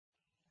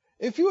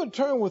If you would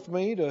turn with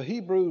me to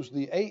Hebrews,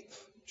 the 8th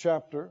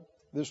chapter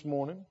this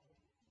morning.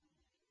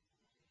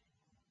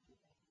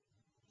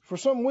 For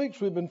some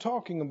weeks we've been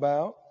talking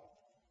about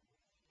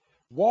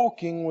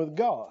walking with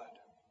God.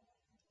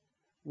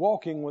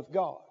 Walking with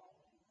God.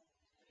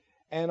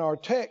 And our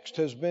text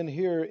has been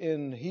here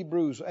in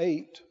Hebrews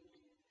 8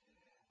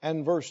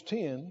 and verse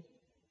 10.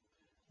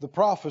 The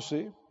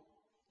prophecy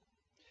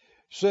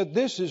said,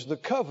 "This is the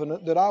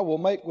covenant that I will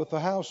make with the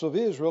house of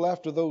Israel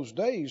after those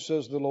days,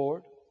 says the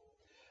Lord.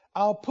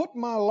 I'll put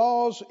my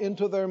laws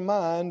into their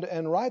mind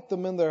and write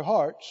them in their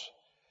hearts,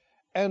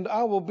 and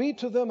I will be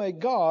to them a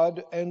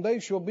God, and they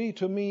shall be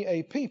to me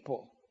a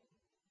people."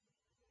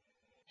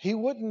 He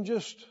wouldn't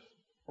just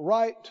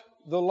write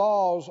the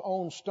laws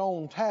on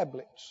stone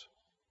tablets.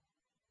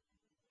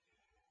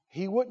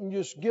 He wouldn't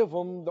just give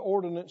them, the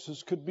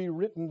ordinances could be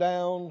written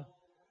down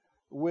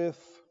with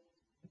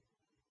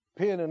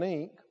pen and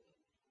ink.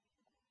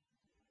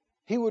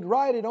 He would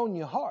write it on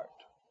your heart.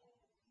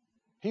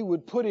 He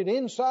would put it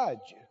inside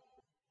you.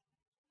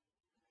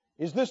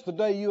 Is this the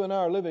day you and I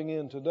are living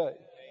in today? Amen.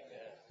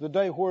 The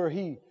day where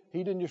he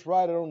didn't just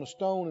write it on the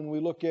stone and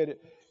we look at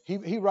it.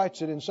 He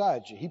writes it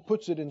inside you. He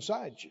puts it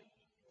inside you.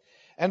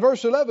 And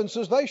verse 11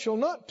 says, "They shall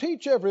not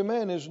teach every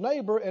man his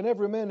neighbor and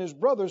every man his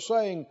brother,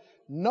 saying,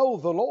 Know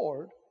the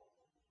Lord.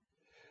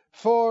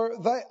 For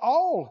they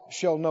all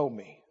shall know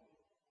me,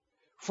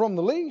 from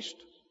the least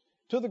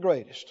to the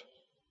greatest."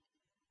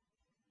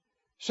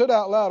 Said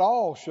out loud,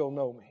 all shall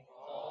know me,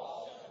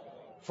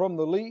 from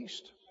the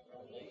least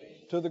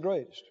to the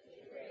greatest.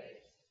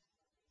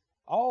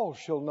 All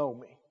shall know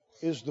me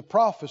is the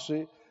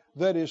prophecy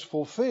that is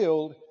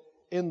fulfilled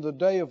in the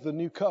day of the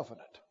new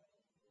covenant.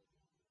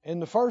 In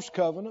the first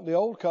covenant, the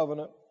old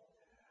covenant,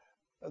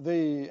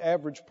 the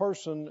average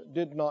person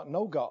did not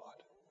know God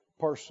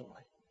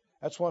personally.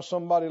 That's why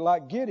somebody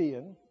like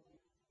Gideon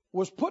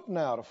was putting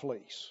out a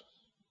fleece,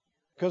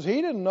 because he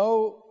didn't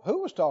know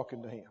who was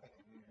talking to him.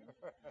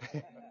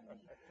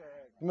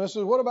 And I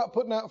said, what about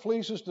putting out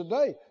fleeces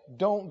today?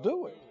 Don't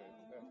do it.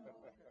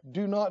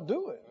 Do not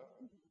do it.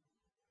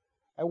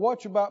 And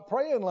watch about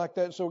praying like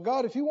that. So,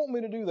 God, if you want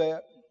me to do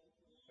that,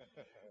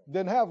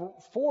 then have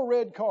 4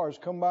 red cars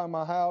come by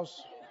my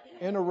house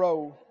in a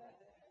row,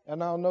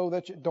 and I'll know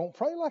that you don't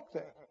pray like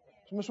that.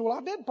 So I said, well,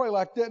 I did pray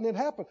like that, and it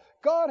happened.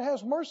 God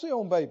has mercy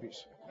on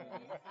babies.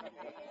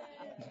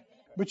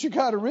 But you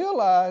got to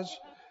realize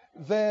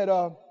that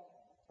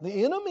the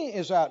enemy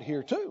is out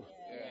here too.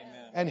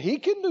 And he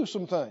can do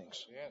some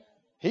things.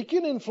 He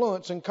can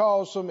influence and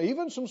cause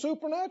even some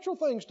supernatural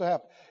things to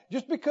happen.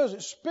 Just because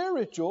it's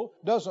spiritual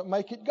doesn't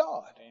make it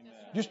God. Amen.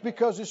 Just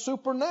because it's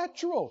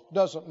supernatural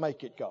doesn't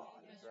make it God.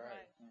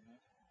 Right.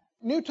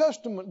 New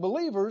Testament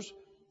believers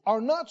are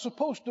not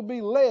supposed to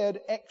be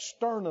led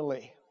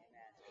externally.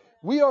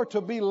 We are to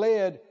be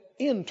led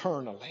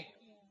internally.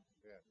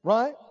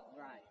 Right?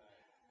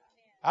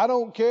 I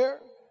don't care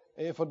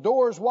if a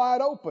door is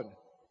wide open.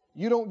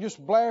 You don't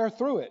just blare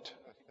through it.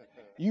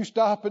 You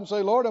stop and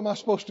say, Lord, am I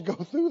supposed to go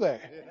through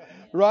there?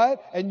 Right?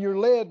 And you're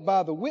led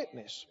by the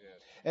witness.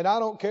 And I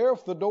don't care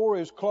if the door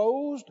is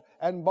closed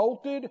and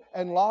bolted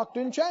and locked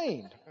and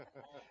chained.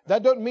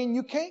 That doesn't mean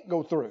you can't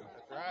go through.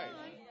 That's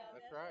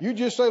right. You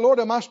just say, Lord,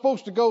 am I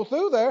supposed to go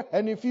through there?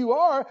 And if you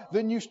are,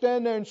 then you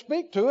stand there and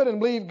speak to it and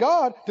believe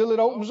God till it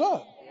opens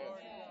up.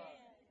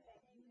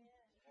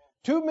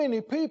 Too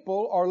many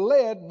people are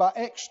led by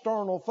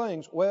external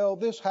things. Well,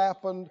 this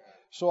happened,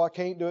 so I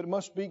can't do it. It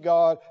must be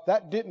God.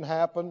 That didn't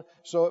happen,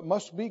 so it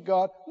must be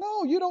God.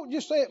 No, you don't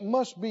just say it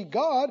must be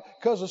God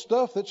because of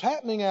stuff that's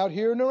happening out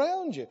here and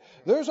around you.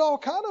 There's all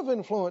kind of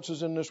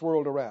influences in this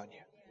world around you.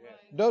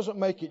 Doesn't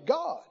make it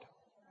God.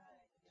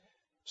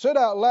 Said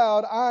out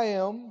loud, I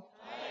am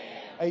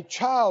a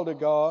child of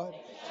God.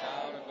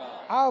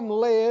 I'm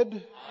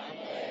led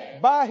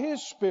by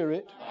His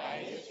Spirit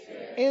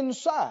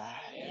inside.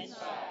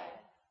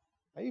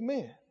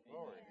 Amen.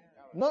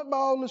 Not by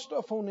all this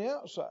stuff on the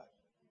outside.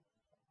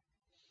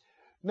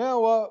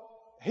 Now,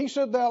 he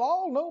said, they'll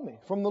all know me,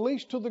 from the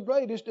least to the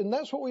greatest, and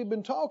that's what we've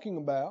been talking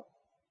about,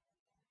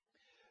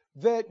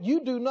 that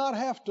you do not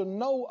have to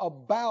know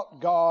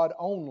about God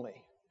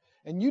only,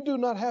 and you do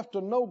not have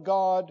to know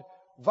God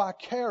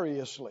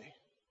vicariously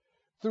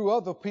through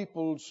other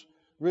people's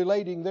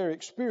relating their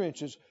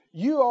experiences.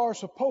 You are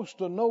supposed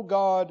to know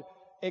God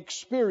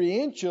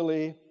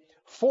experientially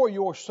for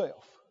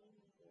yourself.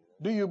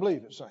 Do you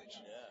believe it, saints?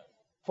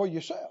 For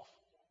yourself.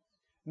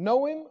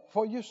 Know Him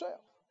for yourself.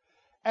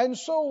 And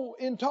so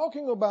in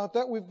talking about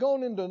that, we've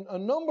gone into a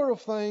number of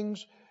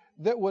things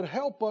that would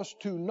help us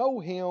to know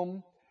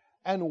Him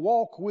and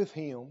walk with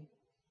Him.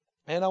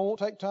 And I won't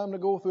take time to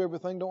go through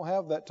everything. Don't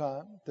have that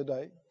time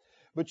today.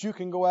 But you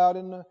can go out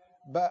in the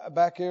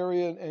back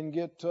area and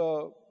get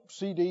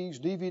CDs,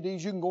 DVDs.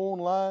 You can go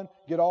online,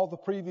 get all the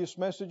previous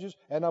messages,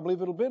 and I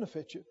believe it'll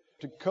benefit you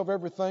to cover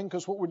everything,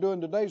 because what we're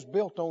doing today is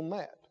built on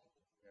that.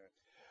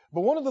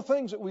 But one of the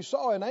things that we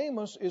saw in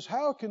Amos is,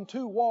 how can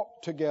two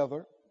walk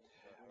together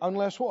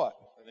unless what?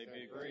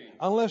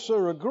 Unless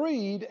they're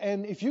agreed.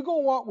 And if you're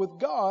going to walk with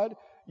God,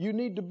 you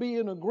need to be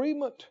in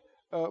agreement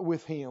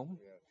with Him.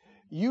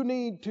 You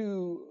need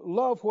to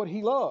love what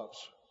He loves.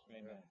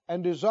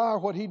 And desire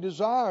what He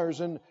desires,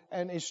 and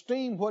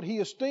esteem what He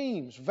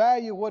esteems,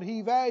 value what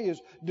He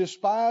values,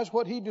 despise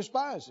what He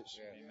despises.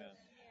 Amen.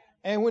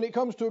 And when it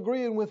comes to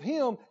agreeing with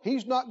Him,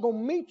 He's not going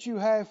to meet you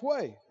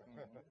halfway.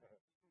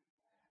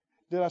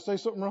 Did I say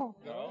something wrong?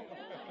 No.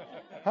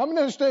 How many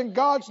understand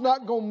God's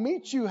not going to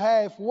meet you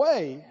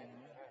halfway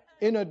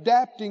in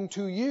adapting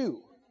to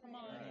you?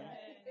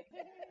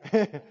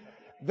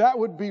 That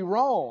would be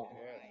wrong.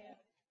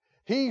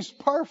 He's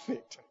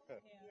perfect.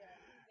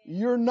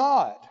 You're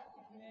not.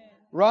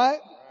 Right?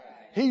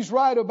 He's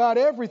right about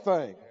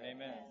everything.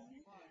 Amen.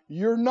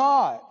 You're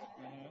not.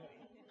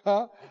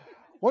 Huh?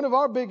 One of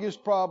our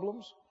biggest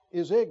problems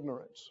is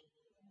ignorance.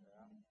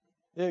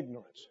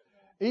 Ignorance.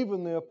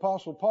 Even the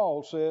Apostle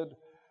Paul said,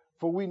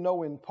 for we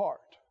know in part.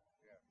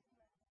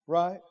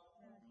 Right?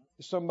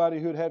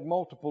 Somebody who'd had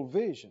multiple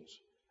visions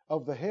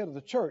of the head of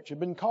the church, had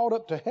been called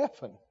up to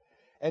heaven.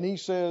 And he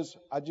says,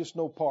 I just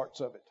know parts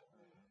of it.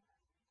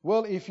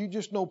 Well, if you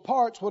just know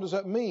parts, what does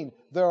that mean?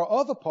 There are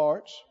other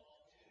parts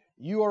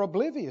you are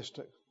oblivious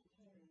to,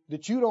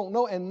 that you don't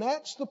know, and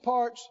that's the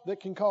parts that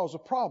can cause a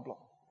problem.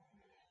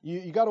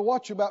 You got to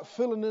watch about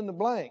filling in the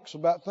blanks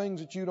about things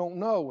that you don't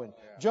know, and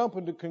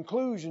jumping to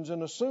conclusions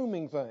and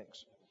assuming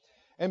things.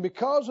 And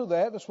because of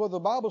that, that's what the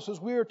Bible says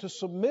we are to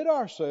submit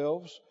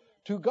ourselves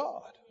to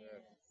God.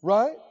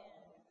 Right?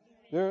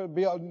 There'll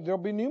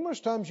be numerous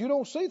times you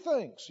don't see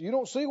things. You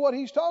don't see what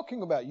He's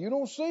talking about. You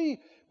don't see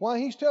why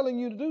He's telling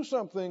you to do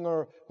something,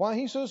 or why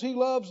He says He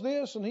loves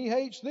this and He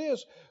hates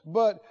this.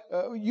 But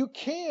you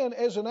can,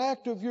 as an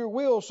act of your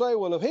will, say,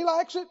 well, if He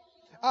likes it,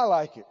 I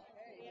like it.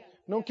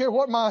 Don't care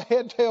what my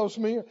head tells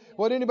me, or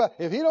what anybody.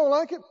 If He don't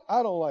like it,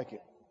 I don't like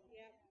it.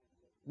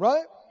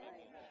 Right?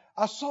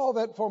 I saw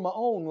that for my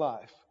own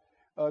life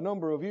a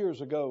number of years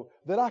ago,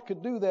 that I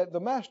could do that. The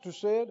Master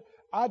said,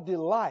 I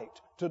delight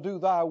to do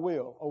Thy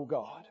will, O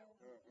God.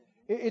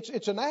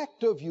 It's an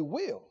act of your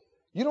will.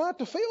 You don't have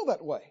to feel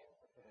that way.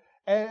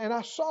 And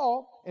I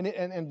saw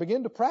and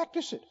began to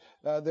practice it.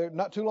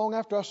 Not too long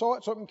after I saw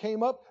it, something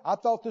came up. I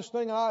thought this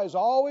thing I has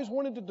always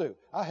wanted to do.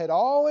 I had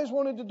always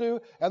wanted to do,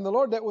 and the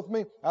Lord dealt with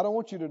me. I don't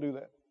want you to do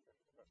that.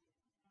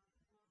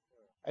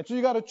 And so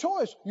you got a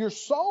choice. Your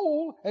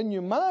soul and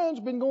your mind's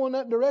been going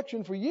that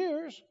direction for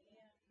years,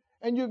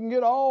 and you can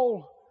get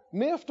all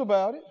miffed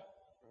about it.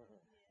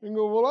 And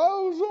go, well, I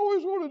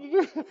always wanted to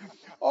do it.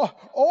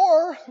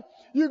 Or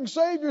you can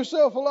save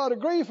yourself a lot of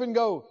grief and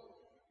go,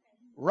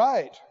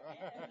 right.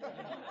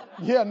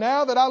 Yeah,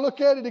 now that I look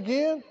at it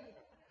again,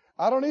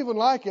 I don't even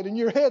like it. And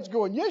your head's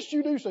going, yes,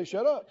 you do. Say,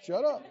 shut up.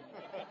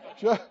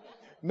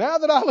 Now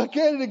that I look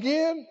at it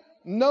again,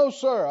 no,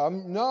 sir.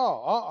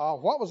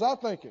 What was I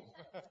thinking?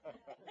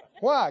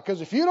 Why?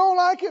 Because if you don't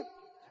like it,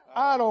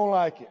 I don't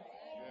like it.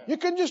 You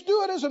can just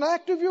do it as an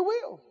act of your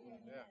will.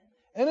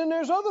 And then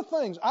there's other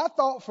things. I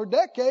thought for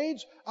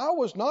decades I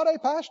was not a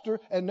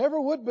pastor and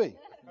never would be.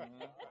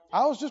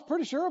 I was just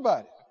pretty sure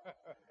about it.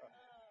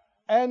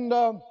 And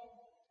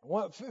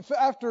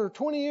after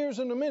 20 years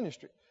in the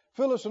ministry,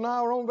 Phyllis and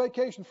I were on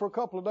vacation for a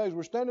couple of days.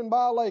 We're standing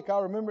by a lake.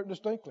 I remember it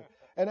distinctly.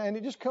 And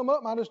it just come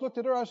up, and I just looked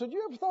at her. I said,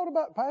 you ever thought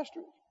about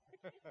pastoring?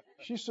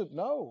 She said,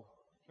 no.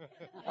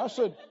 I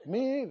said,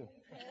 me either.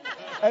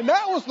 And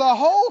that was the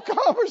whole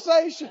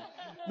conversation.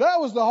 That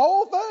was the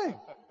whole thing.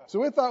 So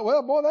we thought,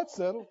 well, boy, that's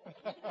settled.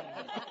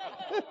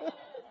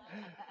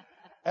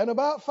 And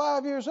about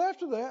 5 years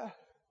after that,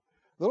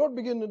 the Lord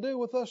began to deal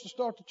with us to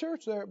start the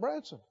church there at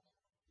Branson.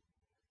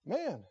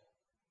 Man,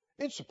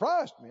 it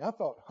surprised me. I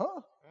thought,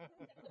 huh?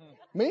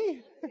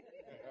 Me?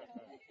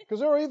 Because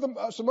there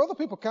were some other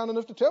people kind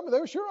enough to tell me they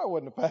were sure I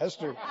wasn't a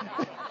pastor.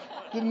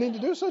 Didn't need to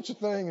do such a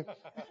thing.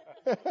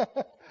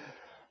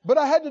 But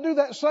I had to do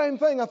that same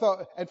thing. I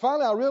thought, and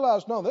finally I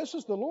realized, no, this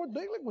is the Lord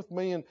dealing with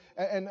me.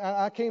 And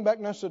I came back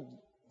and I said,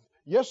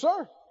 yes,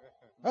 sir.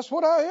 That's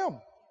what I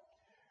am.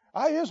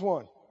 I is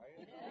one.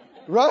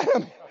 Right?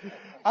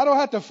 I don't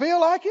have to feel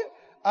like it.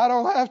 I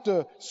don't have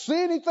to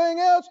see anything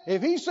else.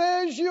 If He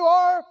says you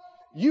are,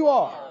 you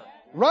are.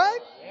 Right?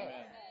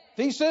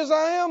 If He says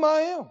I am, I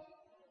am.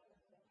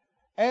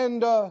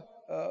 And,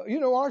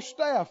 our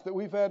staff that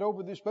we've had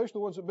over, especially the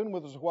ones that have been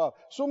with us a while,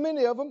 so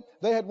many of them,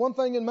 they had one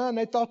thing in mind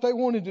they thought they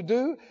wanted to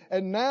do,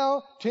 and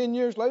now, 10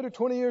 years later,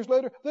 20 years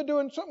later, they're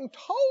doing something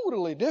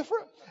totally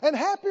different and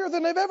happier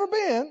than they've ever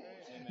been.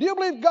 Do you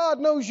believe God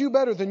knows you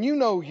better than you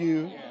know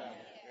you?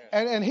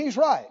 And He's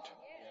right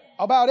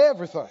about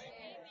everything.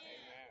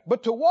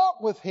 But to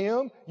walk with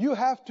Him, you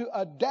have to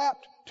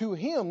adapt to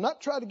Him,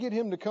 not try to get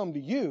Him to come to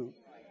you,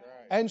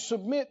 and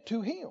submit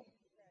to Him.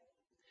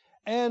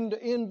 And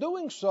in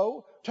doing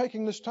so,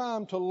 taking this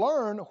time to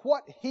learn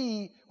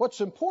what's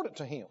important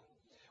to Him,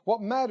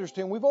 what matters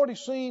to Him. We've already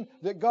seen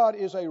that God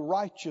is a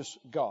righteous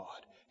God.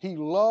 He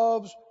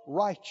loves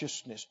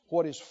righteousness,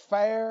 what is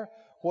fair,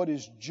 what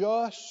is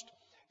just.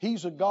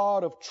 He's a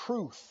God of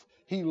truth.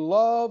 He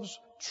loves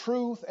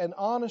truth and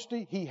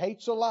honesty. He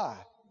hates a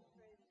lie.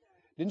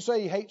 Didn't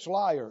say He hates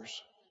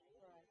liars.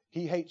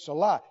 He hates a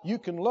lie. You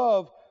can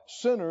love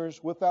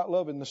sinners without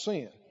loving the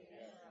sin.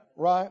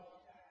 Right?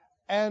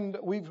 And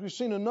we've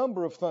seen a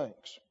number of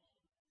things.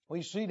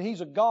 We've seen He's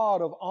a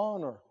God of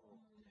honor,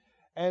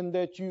 and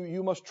that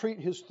you must treat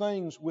His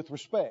things with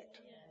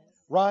respect,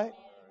 right?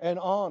 And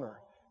honor.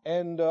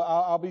 And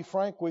I'll be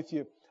frank with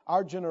you,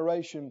 our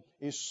generation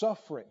is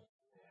suffering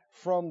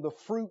from the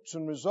fruits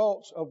and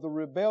results of the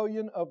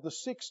rebellion of the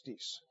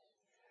 60s.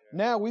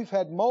 Now we've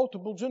had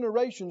multiple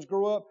generations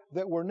grow up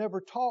that were never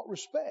taught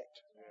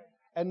respect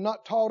and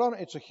not taught honor.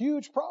 It's a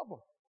huge problem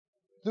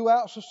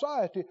throughout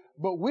society,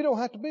 but we don't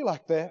have to be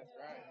like that.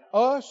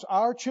 Us,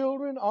 our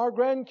children, our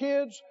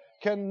grandkids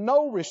can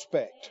know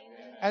respect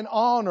and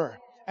honor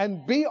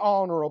and be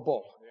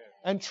honorable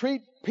and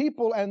treat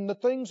people and the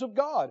things of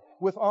God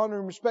with honor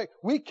and respect.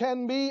 We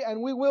can be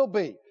and we will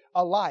be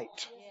a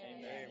light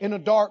in a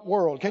dark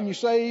world. Can you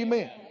say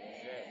amen?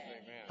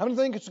 How many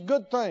think it's a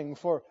good thing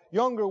for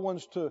younger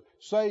ones to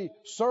say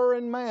sir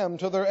and ma'am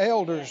to their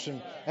elders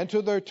and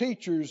to their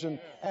teachers?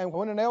 And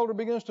when an elder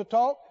begins to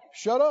talk,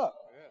 shut up.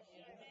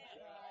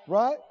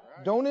 Right?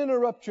 Don't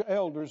interrupt your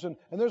elders. And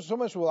there's so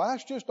much, well,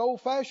 that's just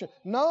old-fashioned.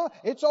 No,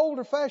 it's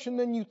older-fashioned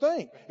than you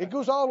think. It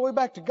goes all the way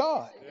back to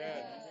God.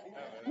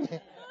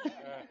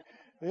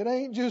 It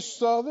ain't just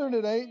Southern.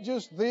 It ain't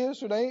just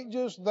this. It ain't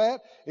just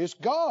that. It's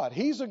God.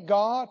 He's a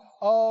God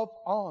of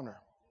honor.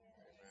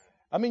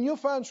 I mean, you'll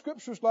find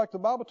scriptures like the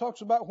Bible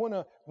talks about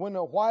when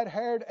a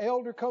white-haired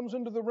elder comes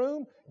into the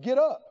room, get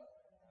up.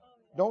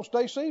 Don't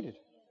stay seated.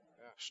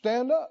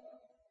 Stand up.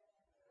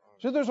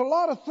 See, there's a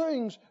lot of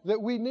things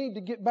that we need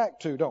to get back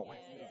to, don't we?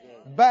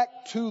 Back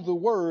to the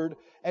Word.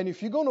 And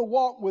if you're going to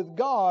walk with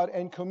God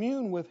and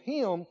commune with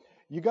Him,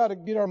 you got to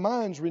get our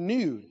minds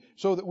renewed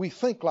so that we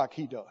think like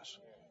He does.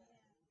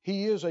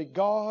 He is a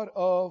God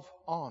of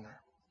honor.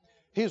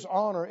 His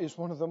honor is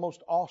one of the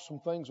most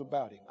awesome things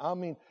about Him. I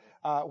mean,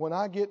 when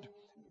I get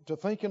to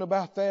thinking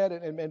about that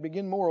and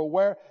begin more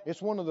aware,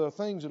 it's one of the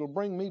things that will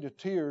bring me to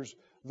tears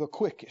the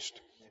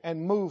quickest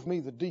and move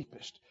me the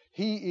deepest.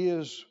 He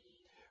is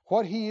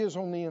what He is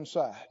on the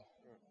inside.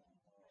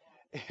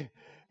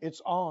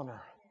 It's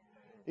honor.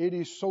 It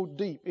is so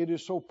deep. It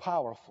is so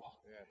powerful.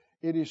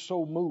 It is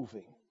so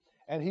moving.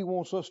 And He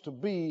wants us to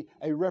be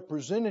a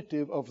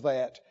representative of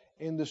that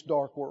in this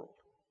dark world.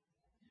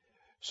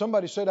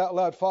 Somebody said out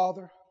loud,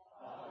 Father,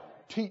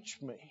 teach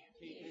me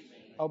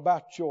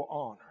about your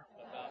honor.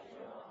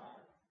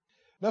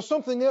 Now,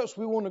 something else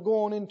we want to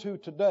go on into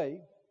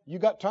today. You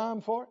got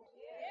time for it?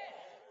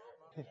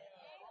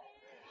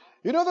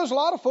 You know, there's a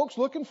lot of folks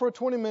looking for a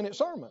 20-minute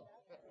sermon.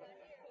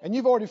 And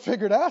you've already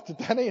figured out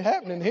that ain't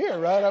happening here,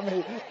 right? I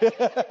mean,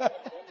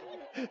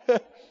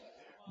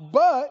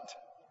 but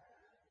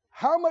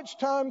how much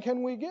time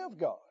can we give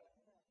God?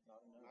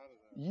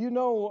 You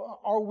know,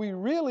 are we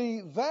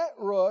really that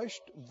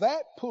rushed,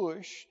 that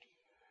pushed,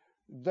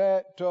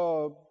 that,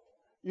 12,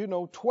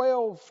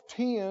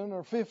 10,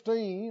 or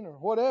 15, or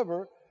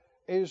whatever,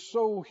 is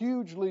so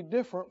hugely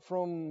different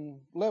from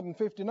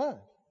 11:59?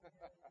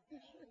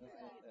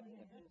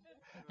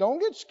 Don't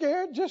get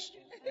scared, just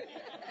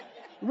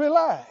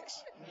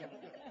relax.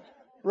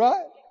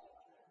 Right?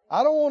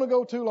 I don't want to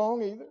go too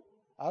long either.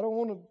 I don't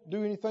want to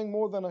do anything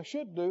more than I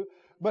should do.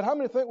 But how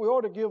many think we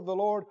ought to give the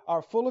Lord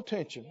our full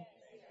attention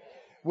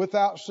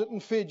without sitting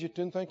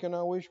fidgeting, thinking,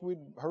 I wish we'd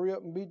hurry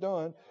up and be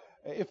done?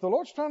 If the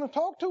Lord's trying to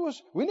talk to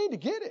us, we need to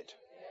get it.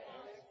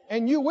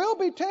 And you will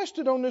be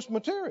tested on this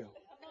material.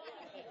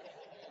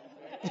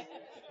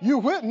 You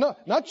will. No,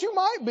 not you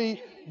might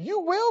be. You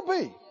will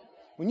be.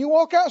 When you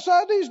walk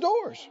outside these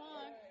doors,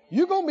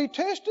 you're going to be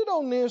tested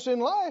on this in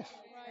life.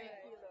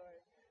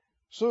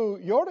 So,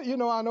 you ought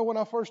to, I know when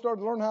I first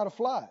started learning how to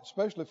fly,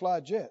 especially fly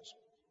jets,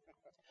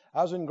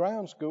 I was in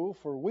ground school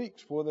for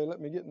weeks before they let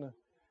me get in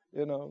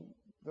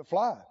the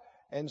fly.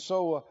 And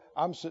so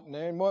I'm sitting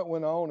there, and what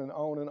went on and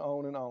on and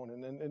on and on.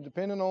 And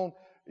depending on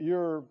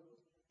your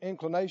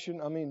inclination,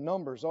 I mean,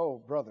 numbers.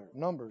 Oh, brother,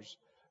 numbers.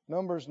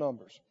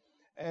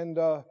 And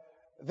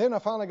then I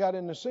finally got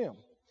in the sim.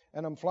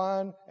 And I'm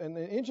flying, and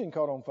the engine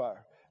caught on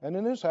fire. And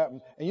then this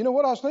happened. And you know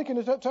what I was thinking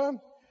at that time?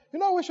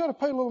 I wish I'd have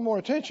paid a little more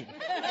attention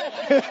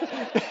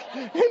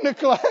in the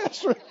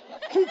classroom.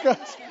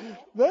 Because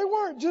they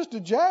weren't just a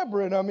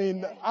jabbering. I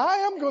mean, I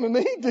am going to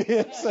need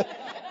this.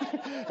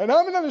 And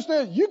I'm going to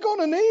understand, you're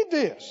going to need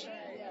this.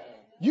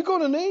 You're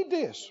going to need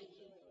this.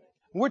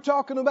 We're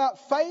talking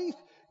about faith.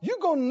 You're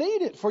going to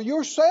need it for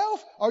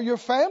yourself or your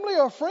family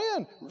or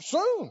friend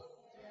soon.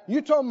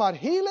 You're talking about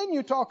healing.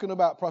 You're talking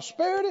about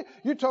prosperity.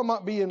 You're talking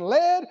about being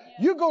led.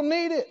 You're going to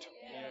need it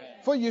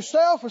for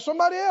yourself or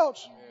somebody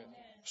else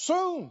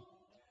soon.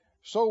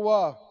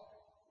 So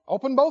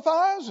open both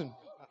eyes. And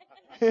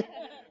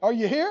are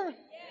you here?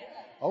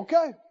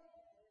 Okay.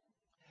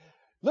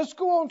 Let's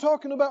go on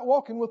talking about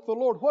walking with the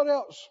Lord. What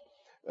else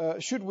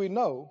should we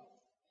know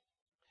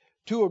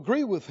to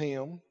agree with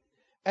Him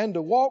and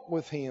to walk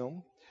with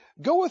Him?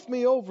 Go with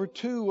me over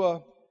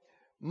to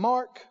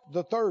Mark,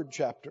 the 3rd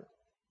chapter.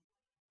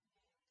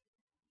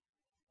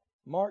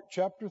 Mark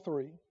chapter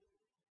 3.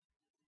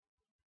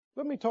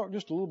 Let me talk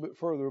just a little bit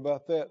further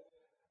about that.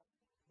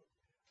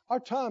 Our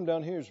time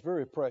down here is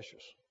very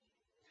precious.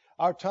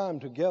 Our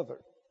time together.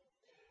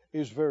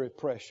 is very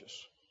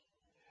precious.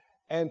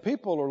 And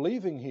people are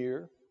leaving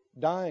here,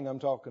 dying I'm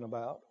talking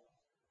about.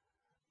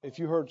 If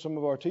you heard some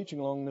of our teaching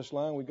along this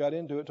line, we got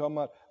into it talking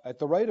about at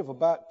the rate of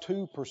about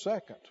 2 per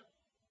second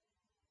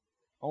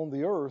on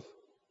the earth,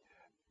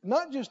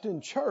 not just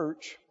in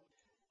church,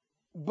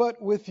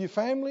 but with your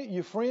family,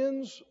 your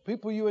friends,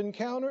 people you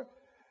encounter.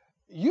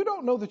 You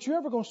don't know that you're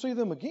ever going to see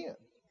them again.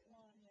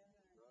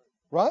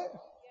 Right?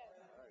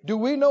 Do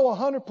we know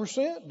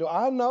 100%? Do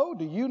I know?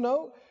 Do you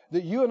know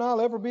that you and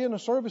I'll ever be in a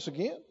service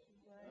again?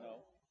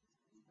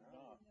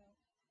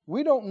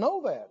 We don't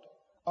know that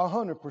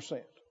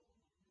 100%.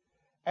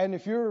 And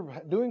if you're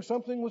doing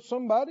something with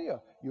somebody,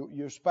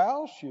 your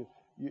spouse,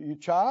 your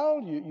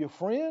child, your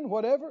friend,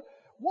 whatever,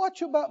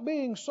 watch about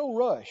being so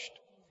rushed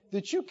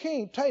that you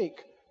can't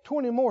take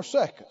 20 more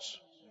seconds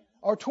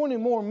or 20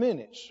 more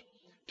minutes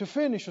to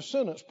finish a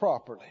sentence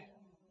properly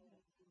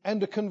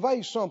and to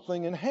convey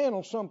something and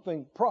handle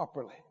something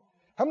properly.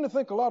 How many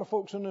think a lot of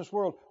folks in this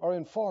world are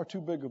in far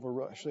too big of a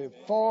rush? They have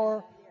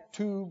far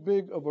too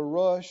big of a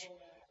rush.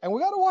 And we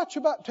got to watch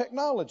about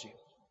technology.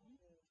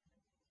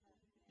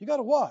 You got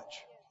to watch.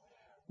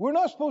 We're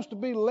not supposed to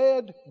be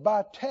led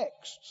by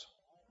texts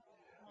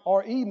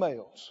or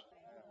emails.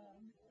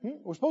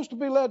 We're supposed to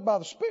be led by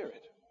the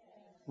Spirit.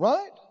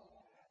 Right?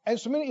 And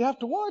so many you have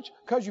to watch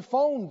because your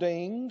phone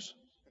dings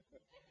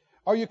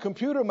or your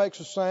computer makes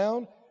a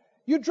sound.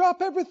 You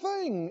drop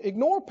everything,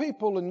 ignore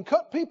people and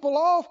cut people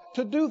off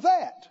to do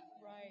that.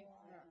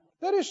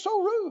 That is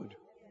so rude.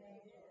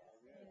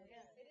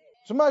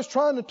 Somebody's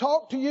trying to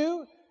talk to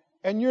you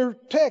and you're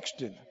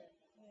texting.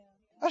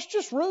 That's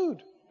just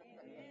rude.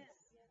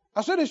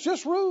 I said it's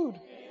just rude.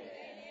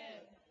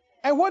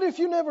 And what if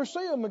you never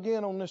see them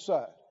again on this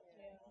side?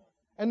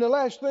 And the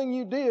last thing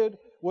you did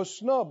was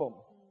snub them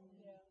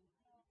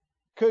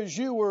because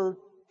you were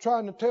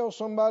trying to tell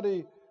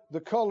somebody the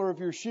color of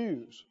your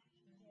shoes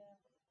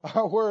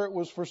or where it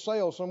was for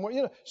sale somewhere.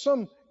 You know,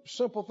 some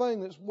simple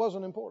thing that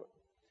wasn't important.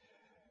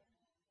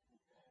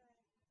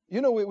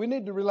 You know, we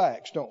need to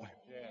relax, don't we?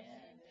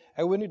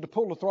 And we need to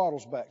pull the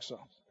throttles back some.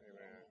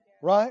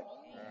 Right?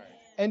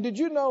 And did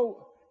you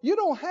know, you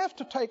don't have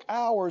to take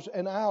hours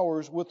and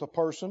hours with a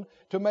person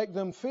to make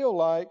them feel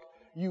like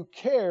you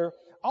care.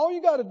 All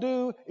you got to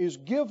do is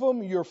give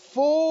them your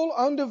full,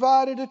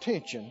 undivided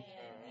attention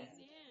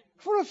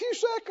for a few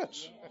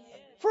seconds,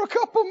 for a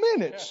couple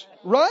minutes,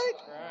 right?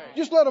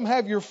 Just let them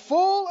have your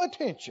full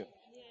attention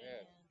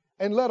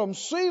and let them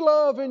see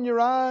love in your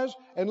eyes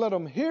and let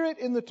them hear it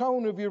in the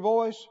tone of your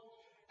voice.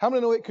 How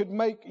many know it could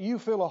make you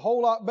feel a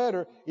whole lot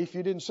better if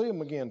you didn't see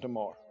them again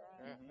tomorrow?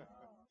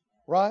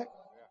 Right?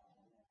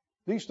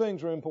 These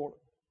things are important.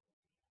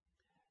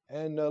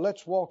 And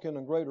let's walk in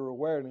a greater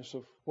awareness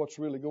of what's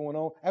really going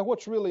on and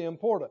what's really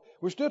important.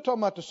 We're still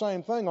talking about the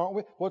same thing, aren't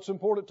we? What's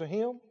important to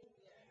Him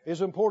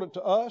is important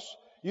to us.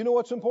 You know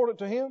what's important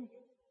to Him?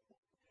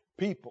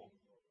 People.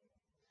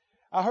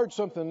 I heard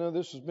something,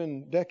 this has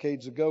been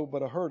decades ago,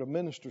 but I heard a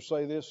minister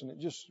say this and it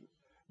just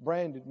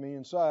branded me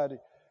inside.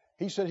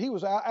 He said he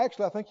was,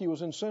 actually I think he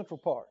was in Central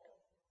Park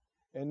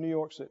in New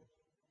York City.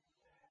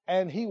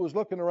 And he was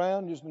looking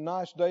around, just a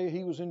nice day.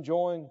 He was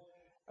enjoying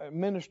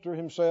minister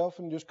himself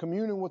and just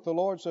communing with the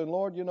Lord, saying,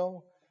 Lord, you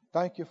know,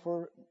 thank you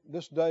for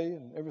this day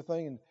and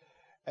everything.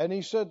 And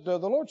he said, the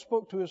Lord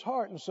spoke to his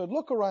heart and said,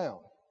 look around.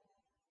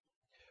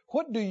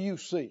 What do you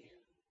see?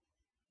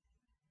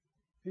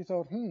 He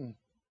thought,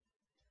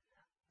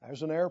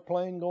 there's an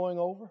airplane going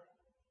over.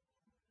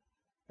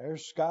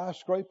 There's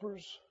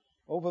skyscrapers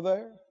over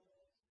there.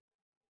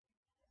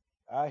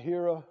 I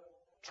hear a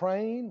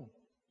train.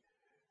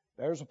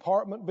 There's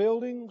apartment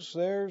buildings.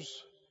 There's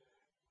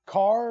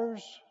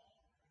cars.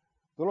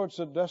 The Lord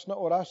said, that's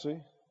not what I see.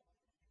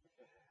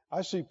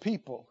 I see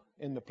people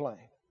in the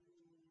plane.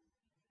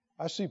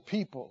 I see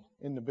people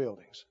in the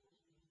buildings.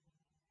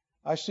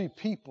 I see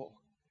people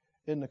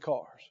in the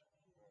cars.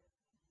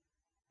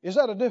 Is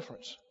that a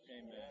difference?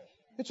 Amen.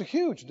 It's a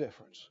huge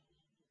difference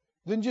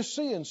than just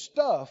seeing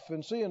stuff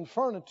and seeing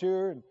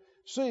furniture and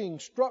seeing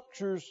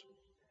structures.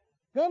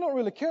 God don't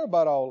really care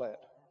about all that.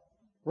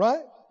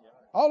 Right?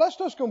 All that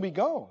stuff's going to be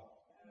gone.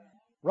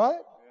 Right?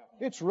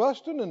 It's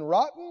rusting and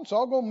rotten. It's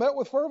all going to melt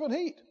with fervent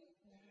heat.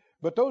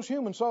 But those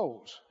human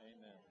souls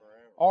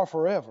are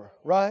forever.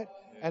 Right?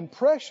 And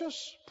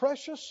precious,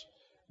 precious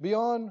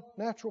beyond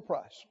natural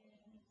price.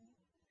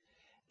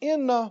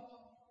 In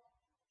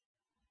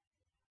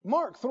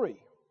Mark 3,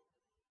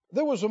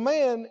 there was a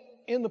man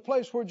in the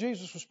place where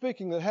Jesus was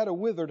speaking that had a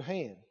withered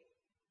hand.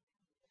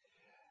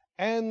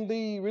 And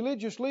the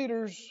religious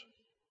leaders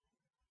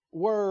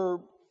were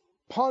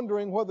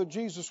pondering whether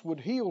Jesus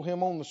would heal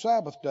him on the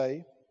Sabbath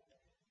day.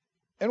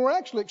 And were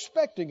actually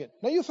expecting it.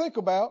 Now you think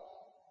about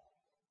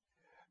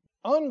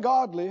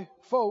ungodly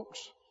folks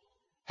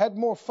had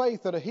more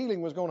faith that a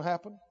healing was going to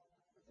happen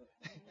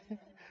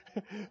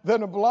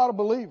than a lot of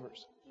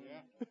believers.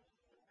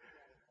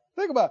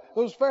 Think about it.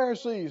 Those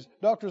Pharisees,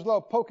 doctors of law,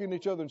 poking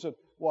each other and said,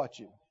 watch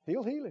him.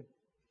 He'll heal him.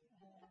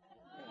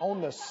 On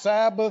the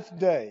Sabbath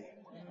day.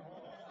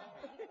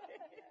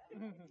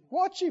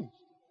 Watch him.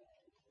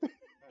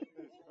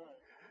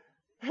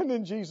 And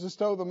then Jesus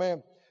told the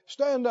man,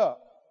 stand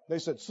up. They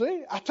said,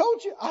 see, I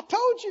told you.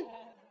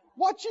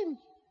 Watch him.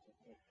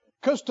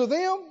 Because to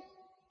them,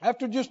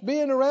 after just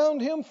being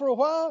around him for a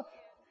while,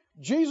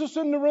 Jesus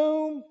in the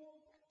room,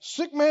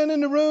 sick man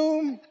in the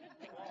room,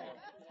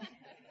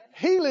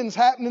 healing's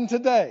happening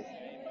today.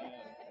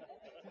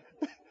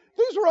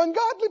 These were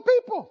ungodly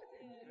people.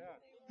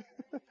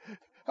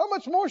 How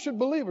much more should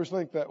believers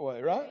think that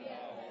way, right?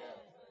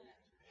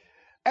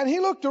 And he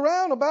looked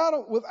around about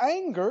it with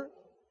anger.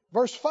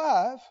 Verse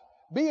 5,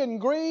 being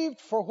grieved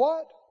for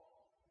what?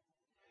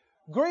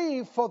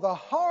 Grieved for the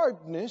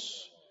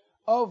hardness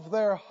of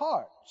their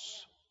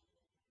hearts.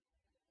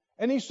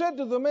 And he said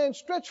to the man,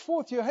 stretch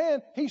forth your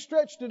hand. He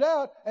stretched it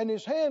out, and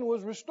his hand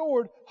was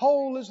restored,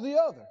 whole as the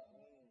other.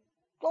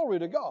 Glory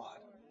to God.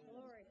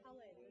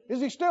 Is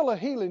he still a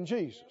healing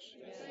Jesus?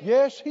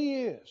 Yes,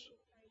 he is.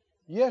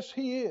 Yes,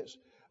 he is.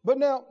 But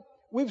now,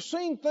 we've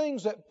seen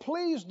things that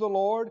pleased the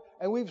Lord,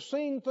 and we've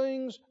seen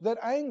things that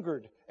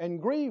angered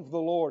and grieved the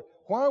Lord.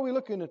 Why are we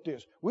looking at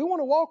this? We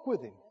want to walk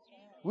with him.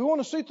 We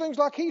want to see things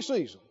like he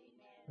sees them.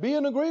 Be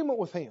in agreement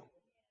with him.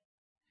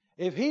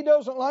 If he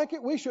doesn't like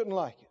it, we shouldn't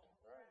like it.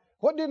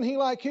 What didn't he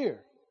like here?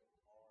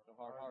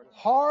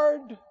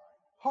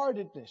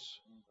 Hard-heartedness.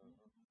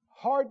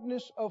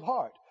 Hardness of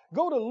heart.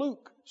 Go to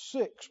Luke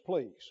 6,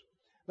 please.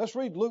 Let's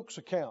read Luke's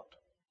account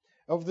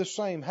of this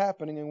same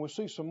happening, and we'll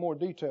see some more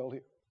detail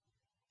here.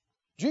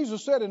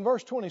 Jesus said in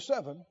verse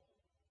 27,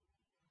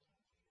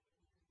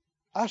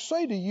 I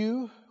say to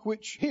you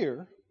which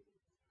hear,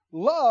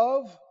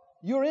 love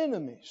your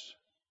enemies.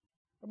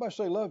 Everybody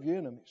say, love your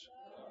enemies.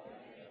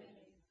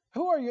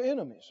 Who are your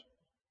enemies?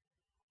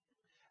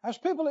 That's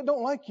people that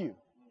don't like you.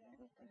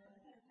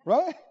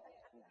 Right?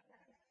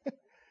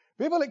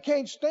 People that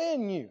can't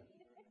stand you.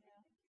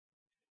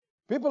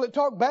 People that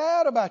talk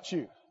bad about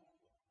you.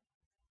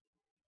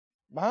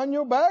 Behind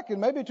your back and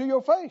maybe to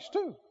your face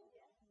too.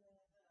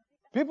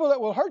 People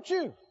that will hurt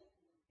you.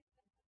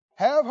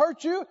 Have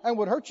hurt you and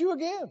would hurt you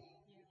again.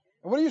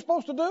 And what are you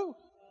supposed to do?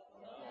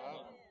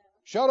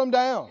 Shut them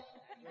down.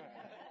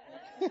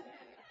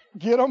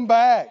 Get them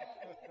back.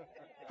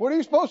 What are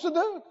you supposed to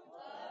do?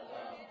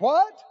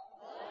 What?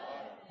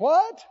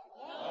 What?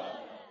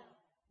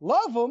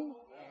 Love them.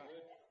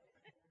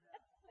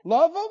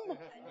 Love them?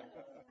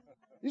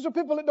 These are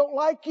people that don't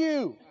like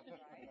you.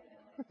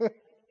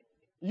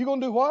 You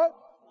going to do what?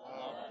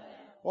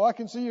 Well, I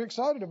can see you're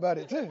excited about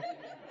it too.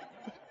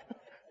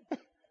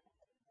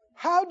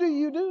 How do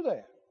you do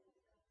that?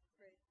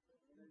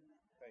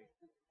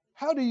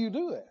 How do you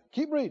do that?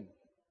 Keep reading.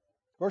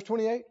 Verse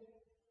 28.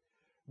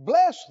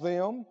 Bless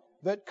them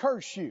that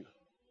curse you.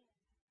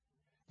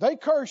 They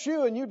curse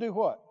you and you do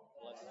what?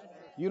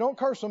 You don't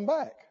curse them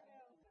back.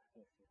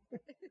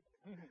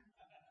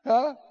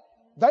 Huh?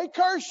 They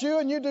curse you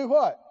and you do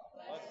what?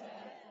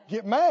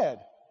 Get mad.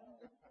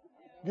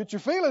 Get your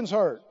feelings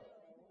hurt.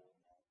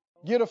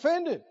 Get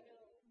offended.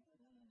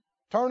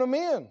 Turn them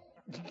in.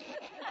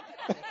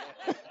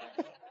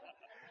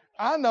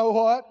 I know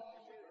what?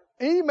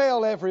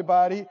 Email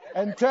everybody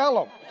and tell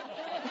them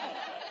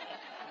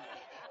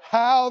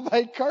how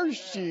they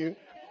cursed you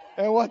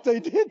and what they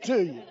did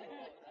to you.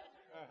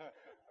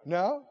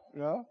 No.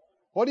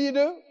 What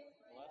do?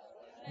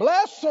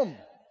 Bless them.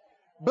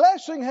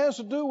 Blessing has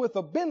to do with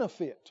a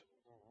benefit.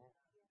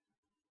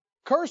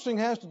 Cursing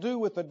has to do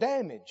with a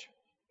damage,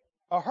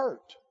 a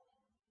hurt.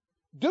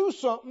 Do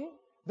something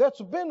that's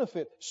a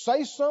benefit.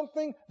 Say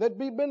something that'd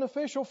be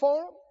beneficial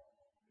for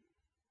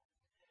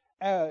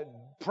them.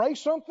 Pray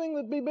something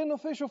that'd be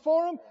beneficial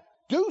for them.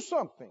 Do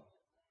something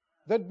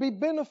that'd be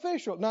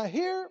beneficial. Now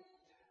here,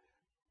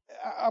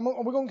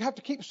 we're going to have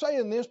to keep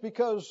saying this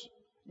because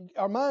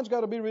our mind's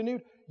got to be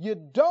renewed. You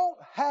don't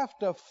have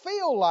to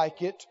feel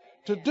like it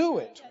to do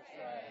it.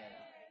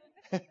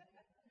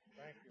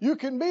 You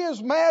can be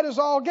as mad as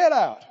all get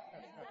out.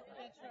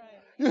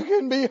 You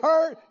can be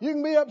hurt. You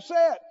can be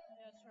upset.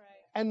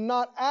 And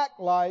not act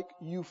like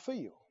you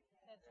feel.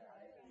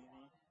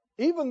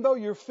 Even though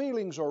your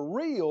feelings are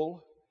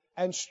real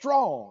and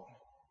strong,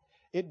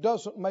 it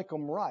doesn't make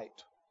them right.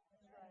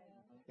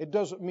 It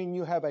doesn't mean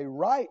you have a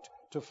right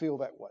to feel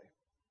that way.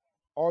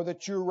 Or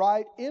that you're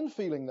right in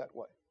feeling that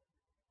way.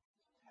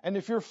 And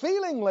if you're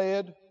feeling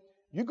led,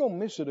 you're going to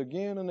miss it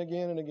again and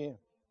again and again.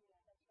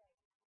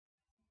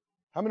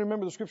 How many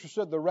remember the scripture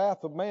said the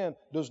wrath of man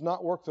does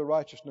not work the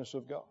righteousness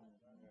of God?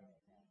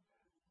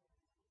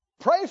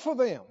 Pray for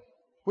them,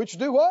 which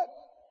do what?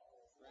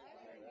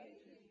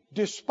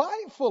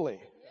 Despitefully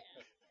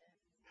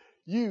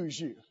use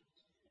you.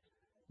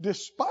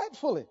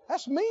 Despitefully.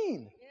 That's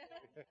mean.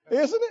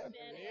 Isn't it?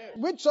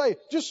 We'd say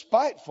just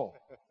spiteful.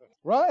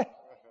 Right?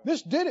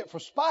 This did it for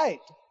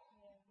spite.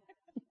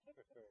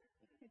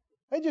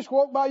 They just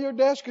walked by your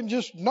desk and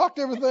just knocked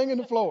everything in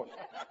the floor.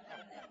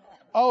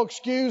 Oh,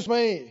 excuse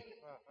me.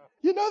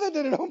 You know they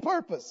did it on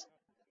purpose.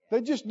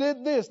 They just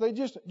did this. They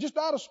just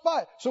out of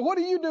spite. So what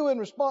do you do in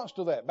response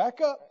to that?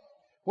 Back up.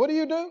 What do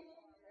you do?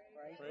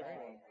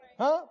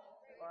 Huh?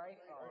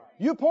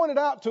 You point it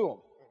out to them.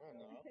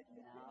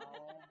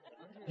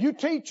 You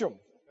teach them.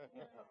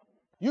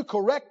 You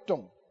correct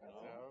them.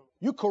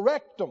 You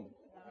correct them.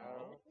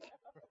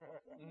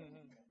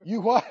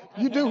 You what?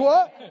 You do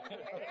what?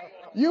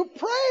 You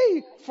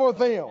pray for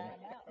them.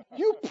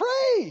 You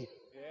pray.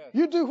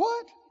 You do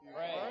what?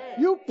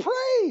 You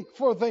pray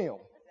for them.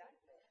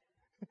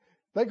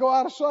 They go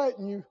out of sight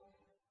and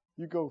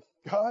you go,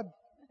 God,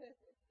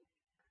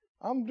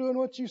 I'm doing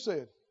what you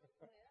said.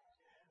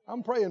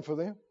 I'm praying for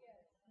them.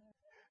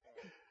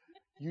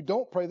 You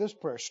don't pray this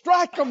prayer.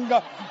 Strike them,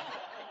 God.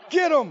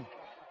 Get them.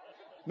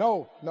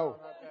 No.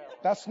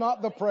 That's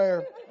not the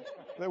prayer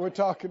that we're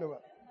talking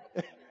about.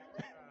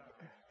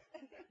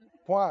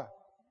 Why?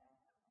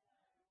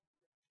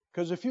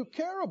 Because if you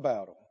care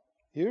about them,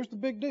 here's the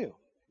big deal.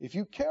 If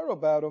you care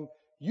about them,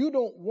 you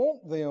don't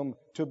want them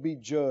to be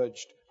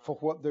judged for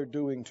what they're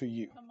doing to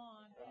you.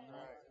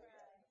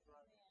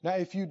 Now,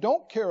 if you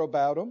don't care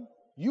about them,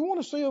 you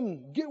want to see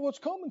them get what's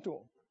coming to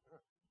them.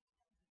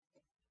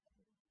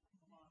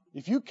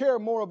 If you care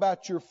more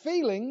about your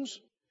feelings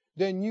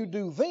than you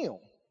do them,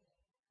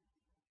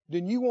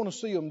 then you want to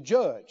see them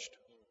judged.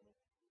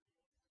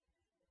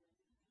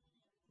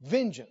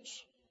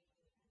 Vengeance.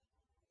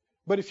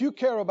 But if you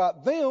care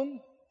about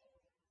them,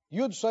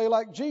 you'd say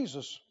like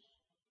Jesus,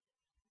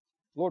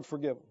 Lord,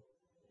 forgive them.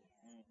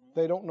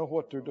 They don't know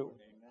what they're doing.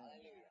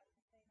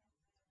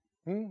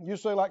 You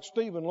say like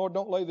Stephen, Lord,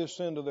 don't lay this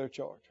sin to their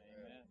charge.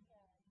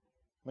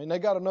 I mean, they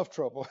got enough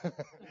trouble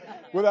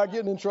without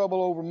getting in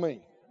trouble over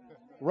me.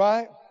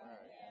 Right?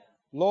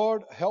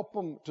 Lord, help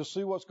them to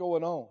see what's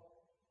going on.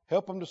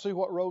 Help them to see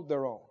what road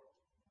they're on.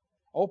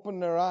 Open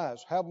their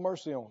eyes. Have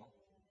mercy on them.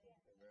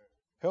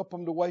 Help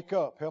them to wake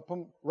up. Help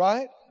them,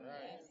 right?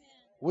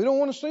 We don't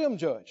want to see them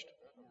judged.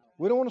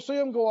 We don't want to see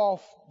them go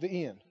off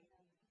the end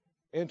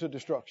into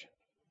destruction.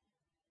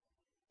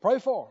 Pray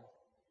for them.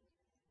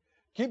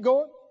 Keep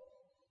going.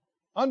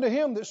 Unto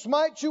him that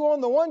smites you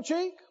on the one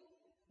cheek,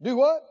 do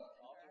what?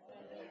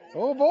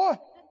 Oh boy.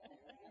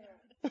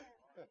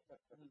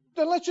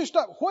 Then let's just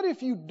stop. What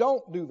if you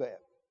don't do that?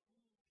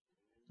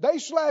 They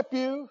slap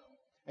you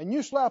and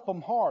you slap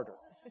them harder.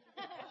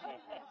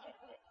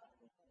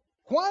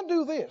 Why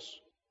do this?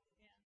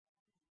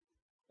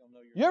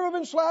 You ever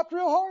been slapped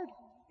real hard?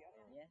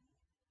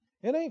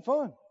 It ain't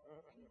fun.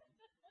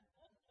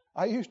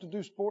 I used to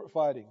do sport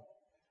fighting.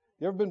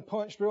 You ever been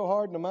punched real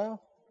hard in the mouth?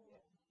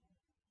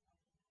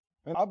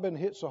 And I've been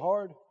hit so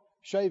hard,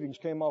 shavings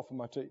came off of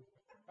my teeth.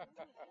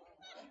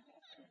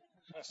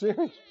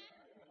 Serious?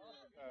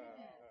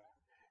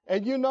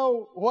 And you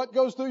know what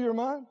goes through your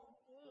mind?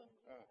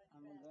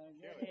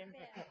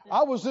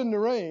 I was in the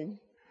ring,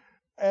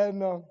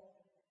 and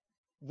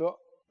the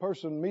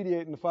person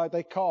mediating the fight,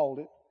 they called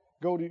it,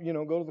 go to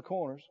the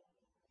corners.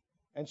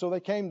 And so they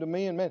came to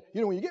me, and man,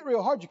 when you get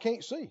real hard, you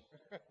can't see.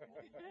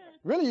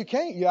 Really, you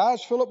can't. Your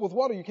eyes fill up with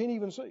water, you can't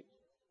even see.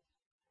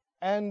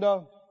 And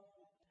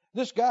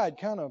this guy had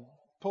kind of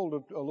pulled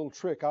a little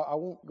trick. I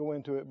won't go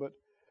into it, but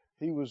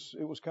it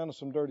was kind of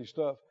some dirty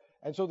stuff.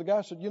 And so the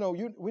guy said,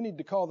 we need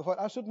to call the fight.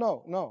 I said,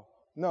 no.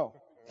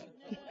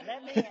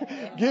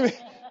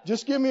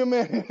 Just give me a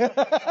minute.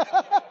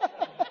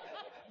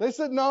 They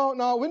said,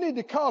 no, we need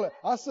to call it.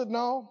 I said,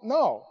 no.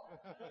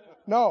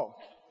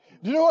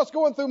 Do you know what's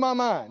going through my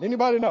mind?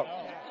 Anybody know?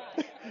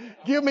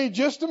 Give me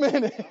just a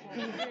minute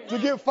to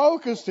get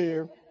focused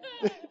here.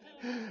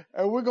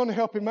 And we're going to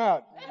help him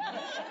out.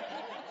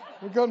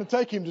 We're going to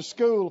take him to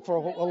school for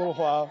a little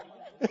while.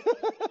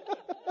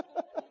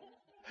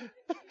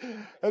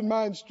 And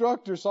my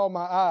instructor saw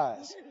my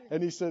eyes.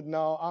 And he said,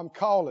 no, I'm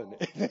calling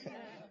it.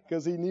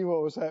 Because he knew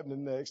what was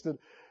happening next.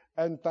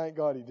 And thank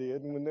God he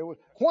did. And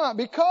why?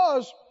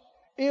 Because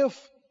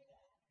if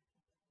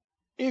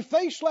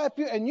they slap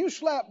you and you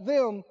slap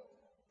them,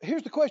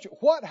 here's the question.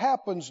 What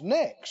happens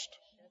next?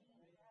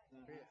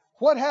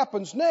 What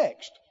happens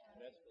next?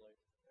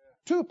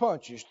 2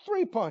 punches,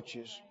 3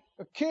 punches,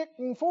 a kick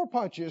and 4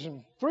 punches,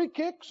 and 3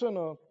 kicks and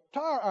a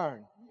tire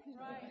iron.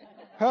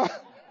 Huh?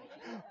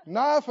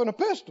 Knife and a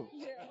pistol.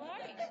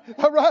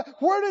 All right?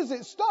 Where does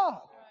it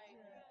stop?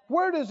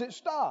 Where does it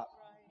stop?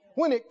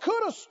 When it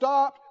could have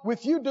stopped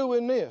with you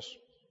doing this.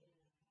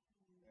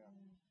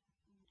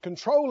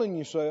 Controlling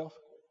yourself,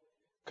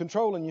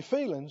 controlling your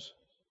feelings,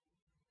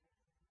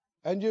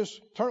 and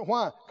just turn.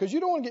 Why? Because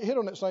you don't want to get hit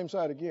on that same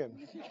side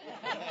again.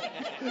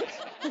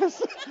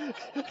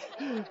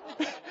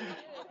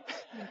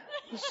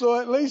 So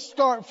at least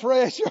start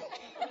fresh.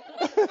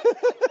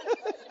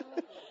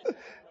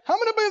 How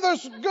many believe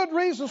there's good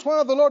reasons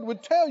why the Lord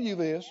would tell you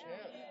this?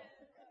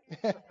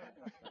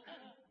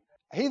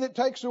 He that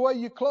takes away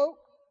your cloak,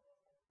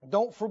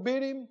 don't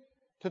forbid him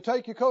to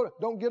take your coat.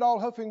 Don't get all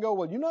huffy and go,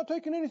 well, you're not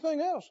taking anything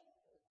else.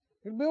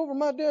 It'll be over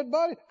my dead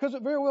body. Because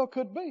it very well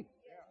could be.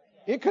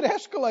 It could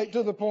escalate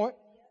to the point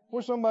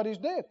where somebody's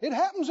dead. It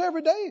happens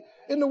every day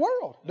in the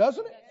world,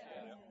 doesn't it?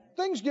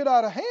 Things get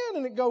out of hand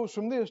and it goes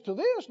from this to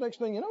this. Next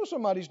thing you know,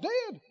 somebody's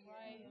dead.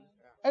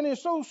 And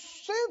it's so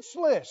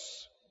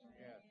senseless.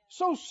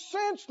 So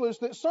senseless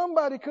that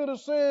somebody could have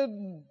said,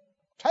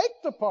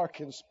 take the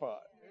parking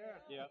spot.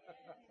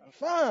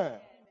 Fine.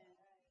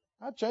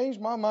 I changed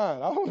my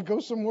mind. I want to go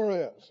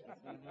somewhere else.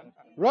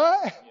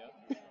 Right?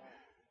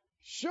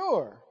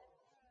 Sure.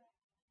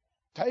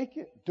 Take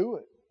it. Do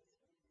it.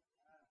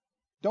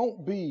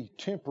 Don't be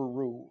temper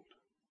ruled.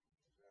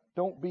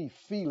 Don't be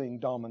feeling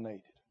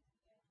dominated.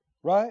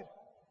 Right?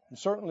 And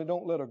certainly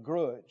don't let a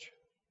grudge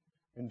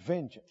and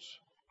vengeance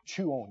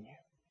chew on you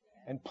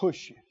and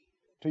push you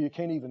till you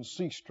can't even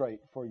see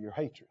straight for your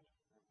hatred.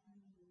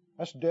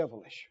 That's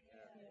devilish.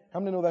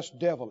 How many know that's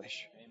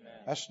devilish? Amen.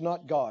 That's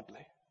not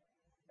godly.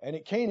 And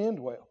it can't end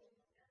well.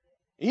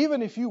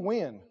 Even if you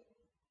win,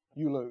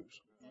 you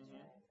lose.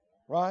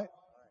 Right?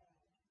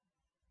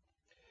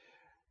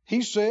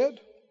 He said,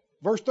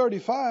 verse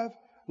 35,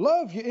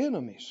 love your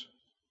enemies.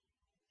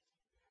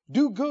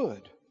 Do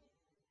good.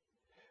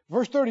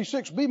 Verse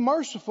 36, be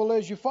merciful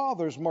as your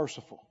Father is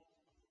merciful.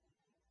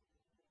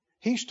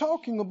 He's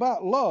talking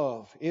about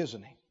love,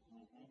 isn't he?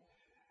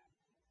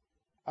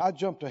 I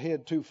jumped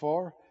ahead too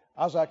far.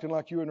 I was acting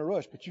like you were in a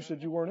rush, but you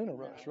said you weren't in a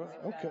rush, right?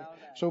 Okay.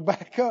 So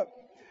back up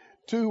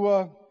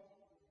to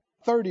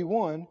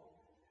 31.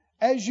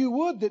 As you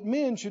would that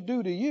men should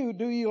do to you,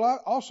 do you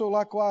also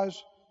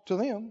likewise to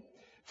them.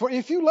 For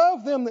if you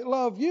love them that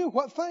love you,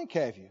 what thank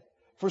have you?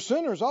 For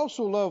sinners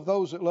also love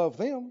those that love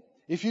them.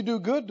 If you do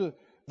good to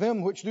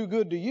them which do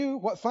good to you,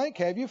 what thank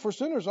have you? For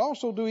sinners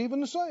also do even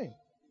the same.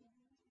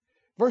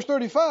 Verse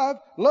 35,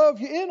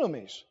 love your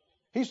enemies.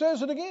 He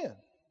says it again.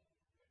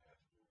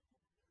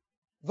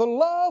 The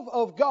love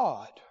of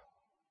God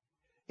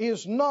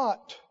is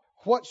not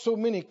what so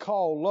many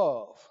call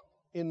love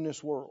in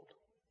this world.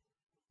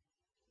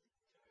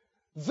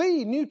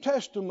 The New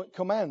Testament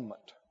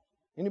commandment.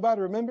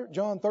 Anybody remember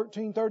John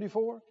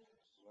 13:34?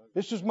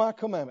 This is my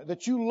commandment,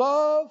 that you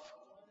love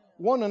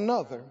one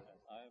another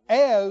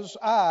as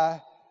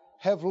I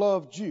have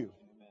loved you.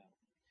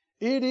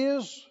 It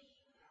is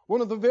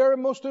one of the very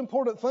most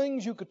important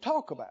things you could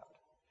talk about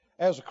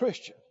as a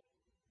Christian.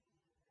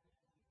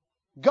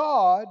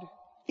 God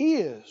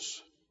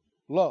is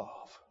love.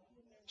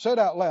 Say it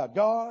out loud.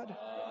 God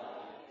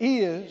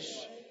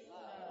is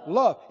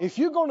love. If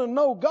you're going to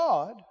know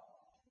God,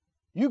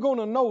 you're going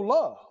to know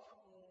love.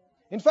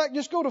 In fact,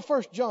 just go to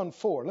 1 John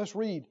 4. Let's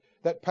read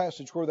that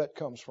passage where that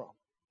comes from.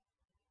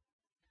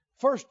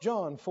 1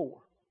 John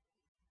 4.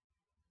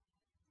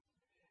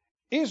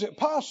 Is it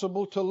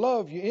possible to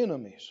love your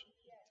enemies?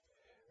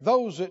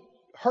 Those that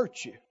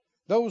hurt you,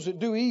 those that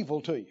do evil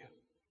to you.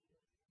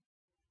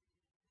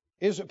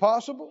 Is it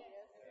possible?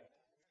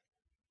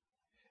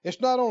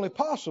 It's not only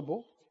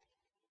possible,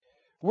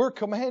 we're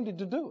commanded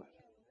to do it.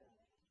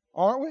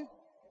 Aren't we?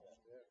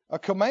 A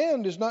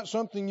command is not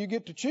something you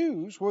get to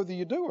choose whether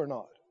you do or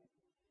not.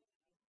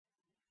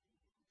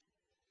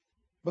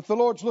 But the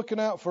Lord's looking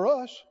out for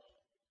us.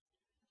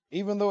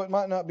 Even though it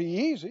might not be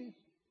easy,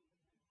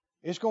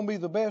 it's going to be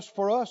the best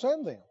for us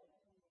and them.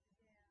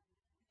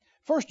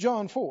 1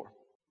 John 4.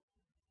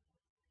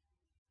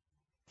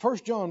 1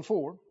 John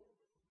 4,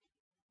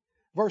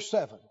 verse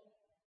 7.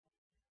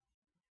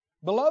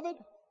 Beloved,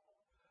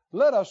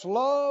 let us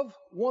love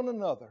one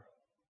another,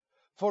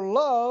 for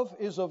love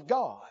is of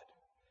God,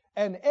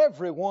 and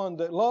everyone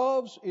that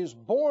loves is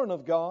born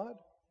of God,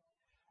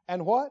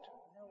 and what?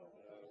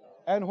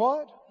 And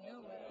what?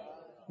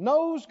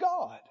 Knows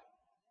God.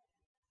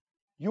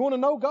 You want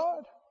to know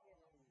God?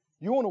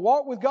 You want to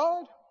walk with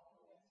God?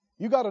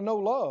 You got to know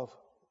love.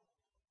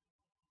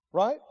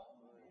 Right?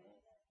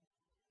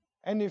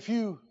 And if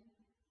you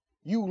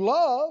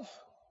love,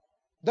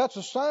 that's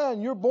a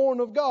sign you're born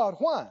of God.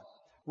 Why?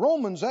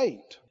 Romans 8.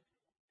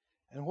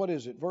 And what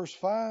is it? Verse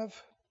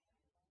 5?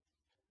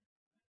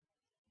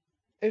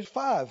 It's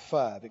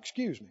 5:5.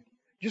 Excuse me.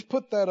 Just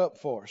put that up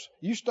for us.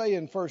 You stay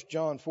in 1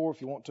 John 4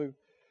 if you want to.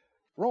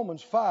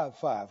 Romans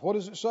 5:5. What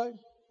does it say?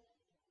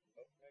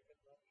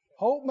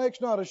 Hope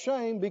makes not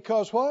ashamed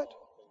because what?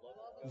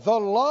 The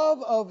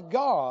love of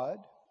God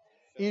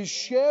is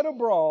shed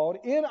abroad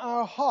in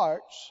our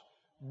hearts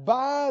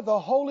by the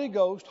Holy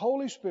Ghost,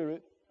 Holy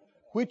Spirit,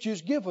 which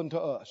is given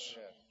to us.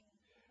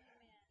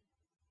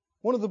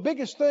 One of the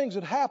biggest things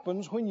that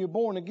happens when you're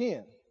born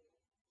again,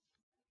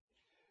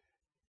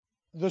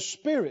 the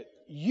Spirit,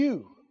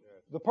 you,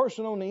 the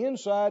person on the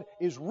inside,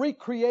 is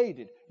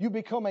recreated. You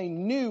become a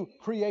new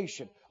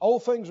creation.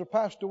 Old things are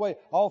passed away.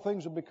 All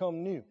things have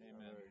become new.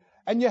 Amen.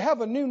 And you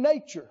have a new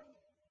nature.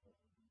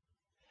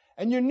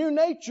 And your new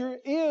nature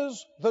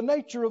is the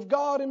nature of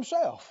God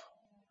Himself,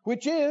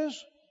 which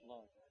is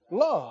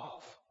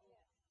love.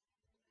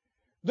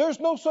 There's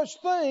no such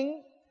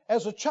thing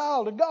as a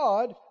child of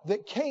God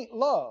that can't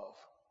love.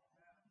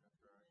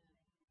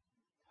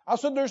 I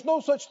said there's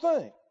no such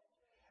thing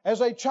as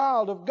a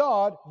child of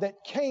God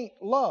that can't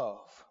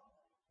love.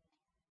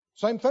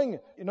 Same thing,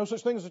 no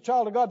such thing as a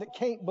child of God that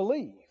can't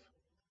believe.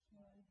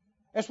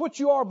 That's what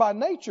you are by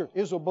nature,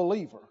 is a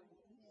believer.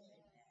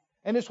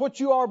 And it's what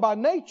you are by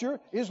nature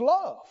is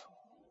love.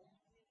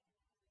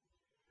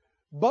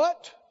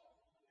 But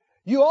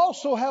you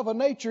also have a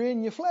nature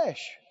in your flesh.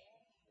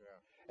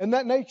 And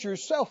that nature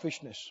is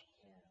selfishness.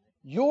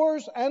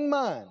 Yours and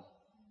mine.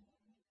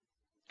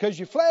 Because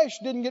your flesh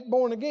didn't get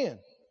born again.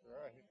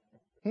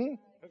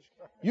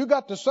 You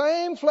got the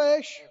same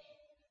flesh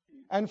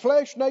and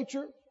flesh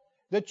nature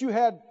that you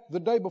had the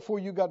day before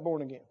you got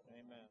born again.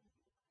 Amen.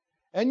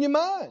 And your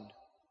mind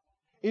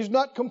is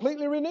not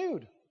completely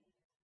renewed.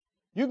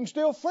 You can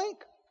still think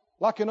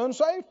like an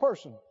unsaved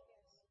person.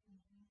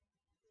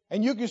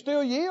 And you can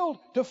still yield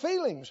to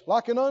feelings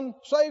like an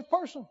unsaved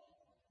person.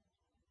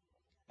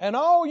 And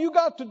all you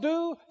got to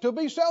do to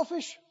be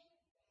selfish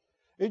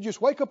is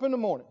just wake up in the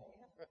morning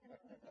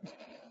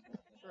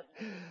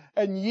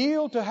and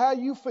yield to how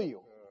you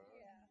feel.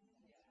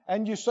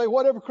 And just say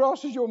whatever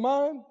crosses your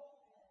mind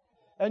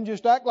and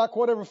just act like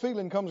whatever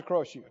feeling comes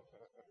across you.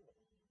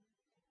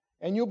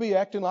 And you'll be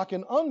acting like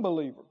an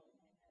unbeliever.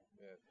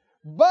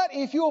 But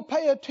if you'll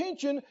pay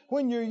attention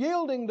when you're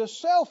yielding to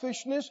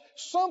selfishness,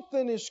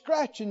 something is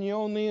scratching you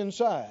on the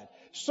inside.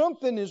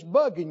 Something is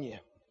bugging you.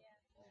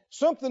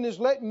 Something is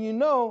letting you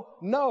know,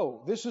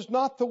 no, this is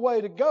not the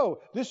way to go.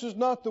 This is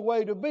not the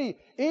way to be.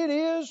 It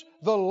is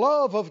the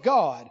love of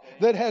God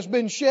that has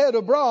been shed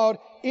abroad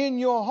in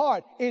your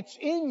heart. It's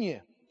in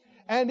you.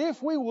 And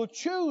if we will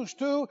choose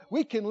to,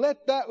 we can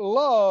let that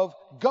love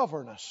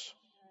govern us.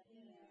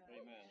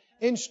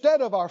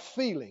 Instead of our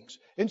feelings,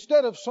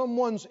 instead of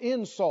someone's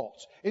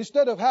insults,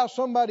 instead of how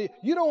somebody,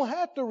 you don't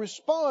have to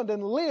respond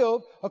and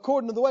live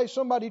according to the way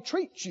somebody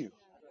treats you.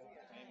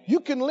 You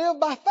can live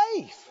by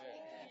faith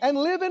and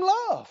live in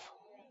love.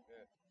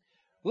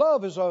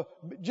 Love is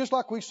just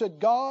like we said,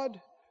 God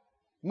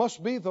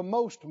must be the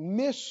most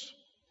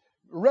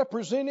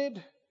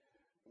misrepresented,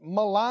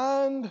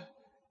 maligned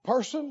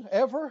person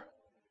ever.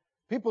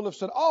 People have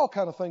said all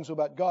kinds of things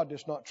about God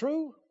that's not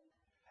true.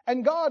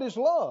 And God is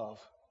love.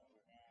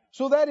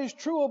 So that is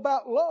true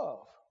about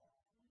love.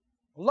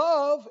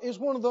 Love is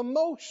one of the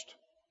most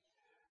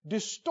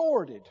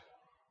distorted,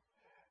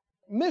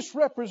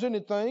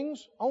 misrepresented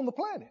things on the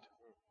planet.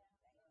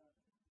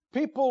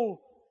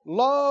 People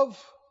love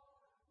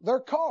their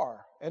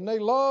car, and they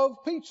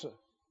love pizza,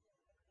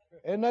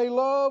 and they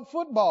love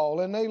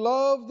football, and they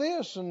love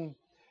this, and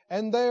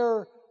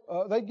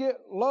they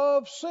get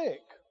love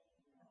sick,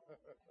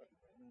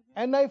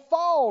 and they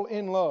fall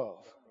in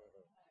love,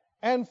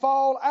 and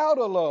fall out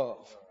of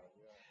love.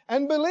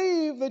 And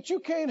believe that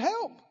you can't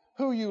help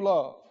who you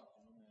love.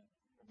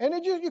 And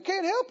you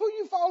can't help who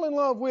you fall in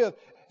love with.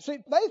 See,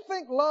 they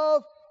think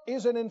love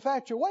is an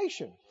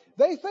infatuation.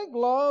 They think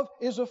love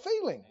is a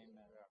feeling.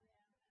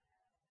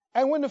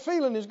 And when the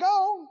feeling is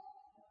gone,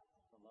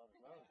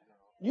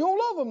 you don't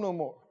love them no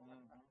more.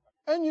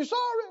 And you're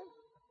sorry.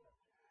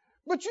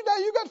 But now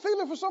you got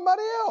feeling for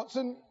somebody else.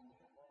 And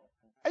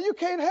you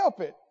can't help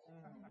it.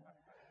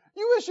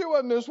 You wish it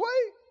wasn't this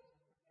way.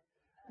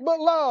 But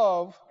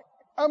love...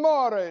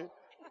 Amore.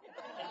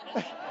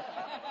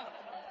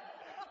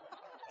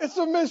 It's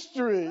a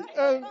mystery.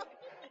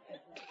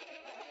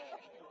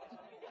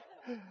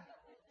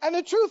 And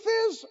the truth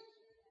is,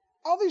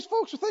 all these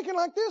folks are thinking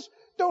like this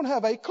don't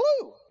have a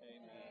clue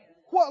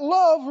what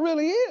love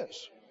really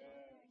is.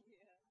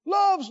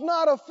 Love's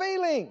not a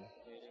feeling.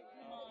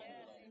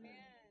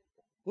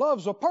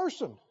 Love's a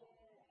person.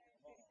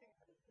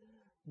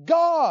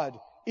 God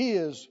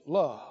is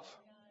love.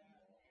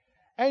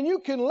 And you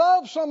can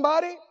love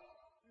somebody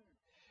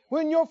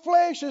when your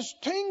flesh is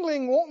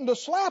tingling, wanting to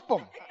slap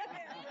them.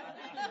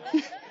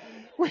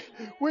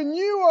 When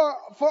you are,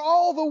 for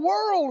all the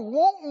world,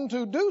 wanting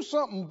to do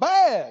something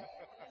bad.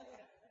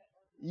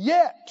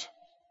 Yet,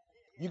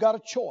 you got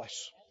a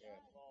choice.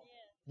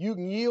 You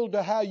can yield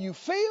to how you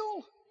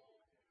feel,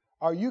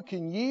 or you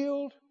can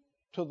yield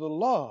to the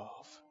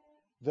love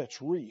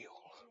that's real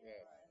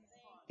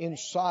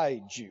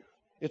inside you.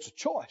 It's a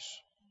choice.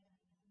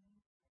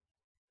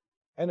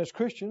 And as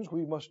Christians,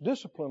 we must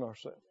discipline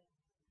ourselves.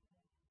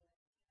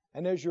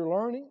 And as you're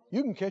learning,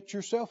 you can catch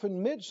yourself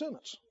in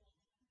mid-sentence.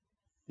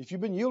 If you've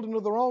been yielding to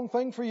the wrong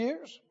thing for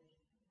years,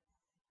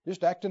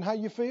 just acting how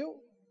you feel,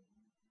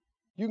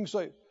 you can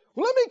say,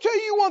 well, let me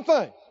tell you one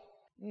thing.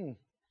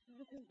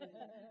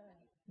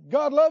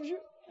 God loves you.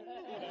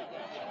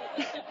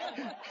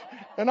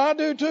 And I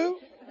do too.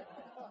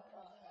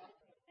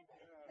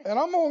 And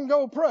I'm going to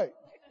go pray.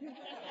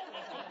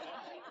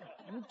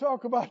 We'll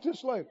talk about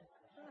this later.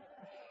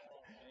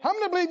 How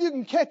many believe you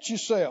can catch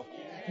yourself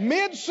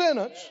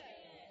mid-sentence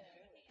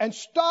and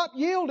stop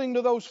yielding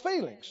to those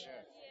feelings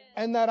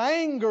and that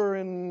anger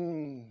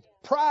and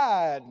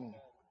pride?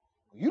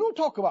 You don't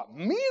talk about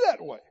me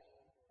that way.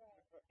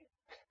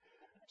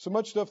 So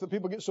much stuff that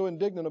people get so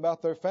indignant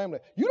about their family.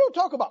 You don't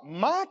talk about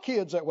my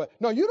kids that way.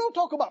 No, you don't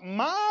talk about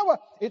my way.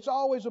 It's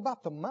always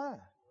about the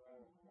mine.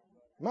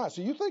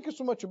 So you think it's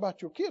so much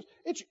about your kids.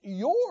 It's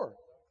your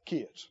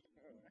kids.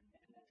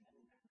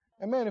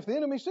 And man, if the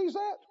enemy sees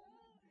that.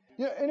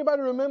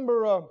 Anybody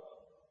remember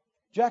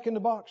Jack in the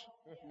Box?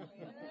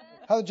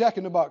 How the Jack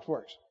in the Box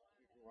works?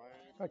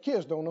 Our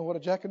kids don't know what a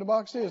Jack in the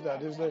Box is now.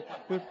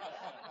 It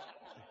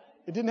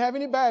didn't have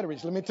any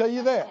batteries, let me tell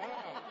you that.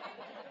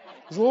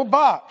 It was a little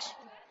box.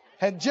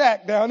 Had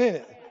Jack down in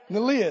it, in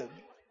the lid.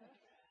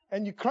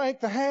 And you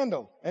crank the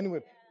handle, and it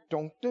would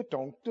don't.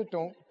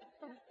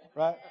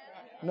 Right?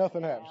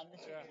 Nothing happens.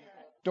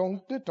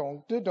 Don't.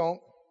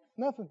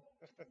 Nothing.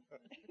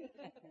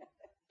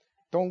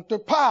 Don't the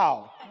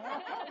pow.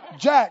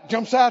 Jack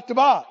jumps out the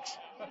box.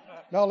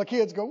 And all the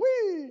kids go,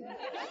 wee.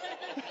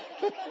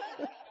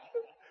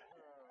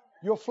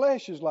 Your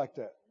flesh is like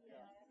that.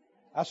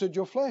 I said,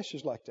 your flesh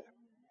is like that.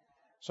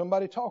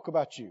 Somebody talk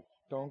about you.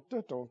 Don't.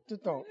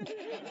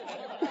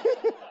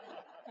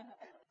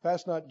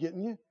 That's not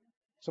getting you.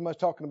 Somebody's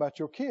talking about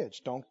your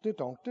kids. Don't.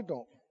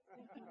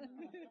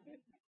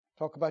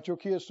 Talk about your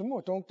kids some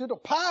more. Don't.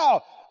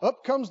 Pow!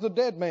 Up comes the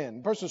dead man.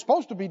 The person's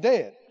supposed to be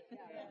dead.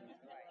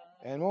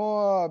 And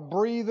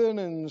breathing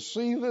and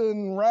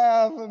seething,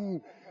 wrath,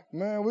 and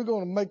man, we're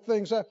going to make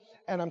things happen.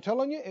 And I'm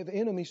telling you, if the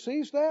enemy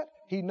sees that,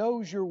 he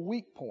knows your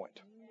weak point.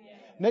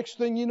 Next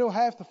thing you know,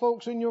 half the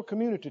folks in your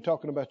community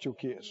talking about your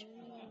kids.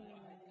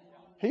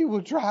 He will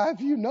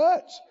drive you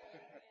nuts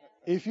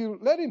if you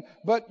let him.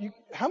 But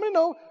how many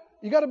know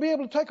you got to be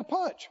able to take a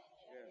punch?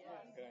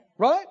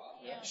 Right?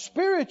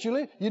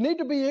 Spiritually, you need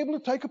to be able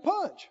to take a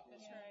punch.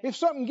 If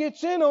something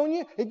gets in on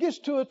you, it gets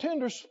to a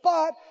tender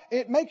spot,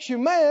 it makes you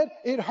mad,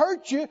 it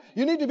hurts you,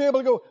 you need to be able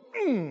to go,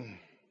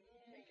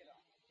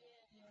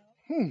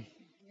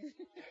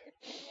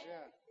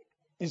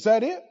 Is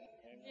that it?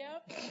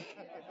 Yep.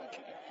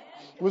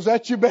 Was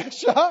that your best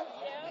shot?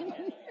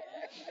 Yep.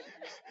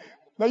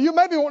 Now you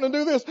may be wanting to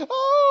do this.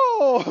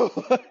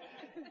 Oh!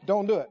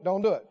 Don't do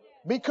it.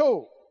 Be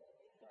cool.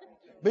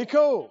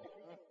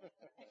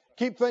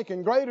 Keep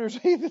thinking, greater is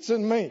he that's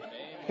in me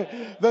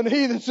than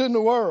he that's in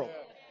the world.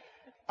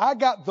 I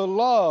got the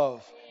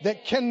love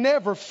that can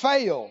never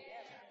fail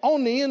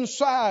on the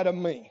inside of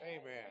me.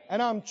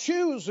 And I'm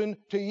choosing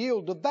to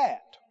yield to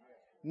that,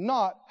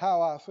 not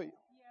how I feel.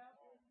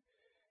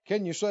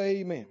 Can you say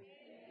amen?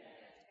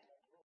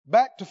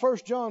 Back to 1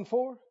 John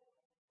 4.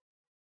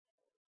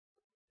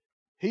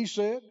 He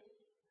said,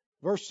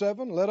 verse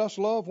 7, let us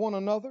love one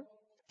another,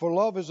 for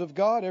love is of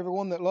God.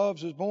 Everyone that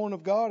loves is born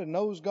of God and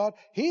knows God.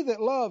 He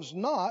that loves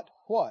not,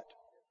 what?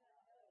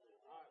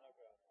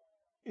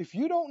 If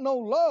you don't know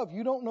love,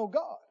 you don't know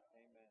God.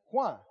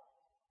 Why?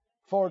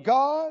 For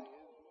God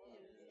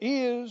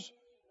is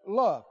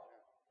love.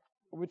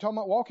 We're talking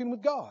about walking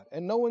with God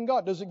and knowing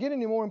God. Does it get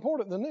any more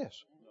important than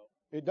this?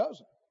 It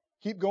doesn't.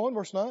 Keep going,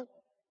 verse 9.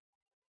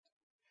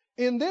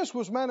 In this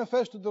was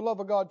manifested the love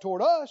of God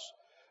toward us,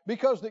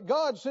 because that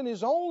God sent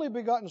His only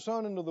begotten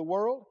Son into the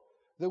world,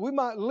 that we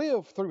might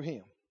live through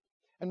Him.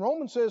 And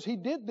Romans says He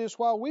did this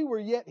while we were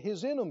yet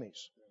His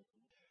enemies.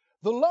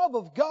 The love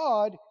of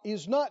God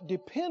is not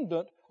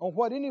dependent on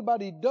what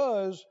anybody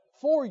does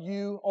for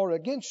you or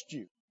against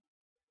you.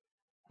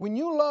 When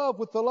you love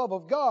with the love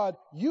of God,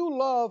 you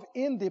love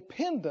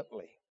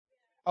independently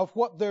of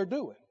what they're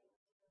doing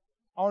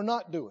or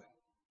not doing.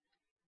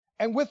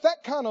 And with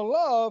that kind of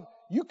love,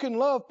 you can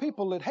love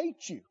people that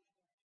hate you.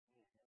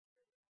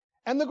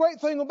 And the great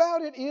thing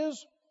about it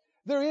is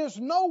there is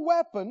no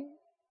weapon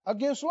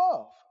against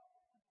love.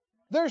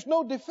 There's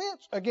no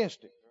defense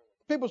against it.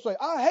 People say,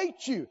 I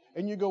hate you.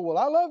 And you go, well,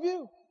 I love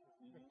you.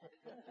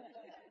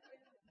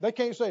 They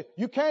can't say,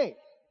 you can't.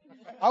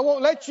 I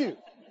won't let you.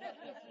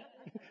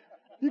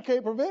 You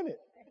can't prevent it.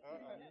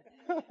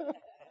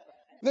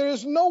 There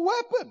is no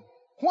weapon.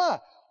 Why?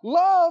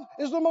 Love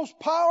is the most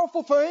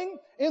powerful thing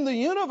in the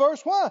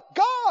universe. Why?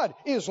 God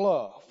is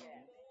love.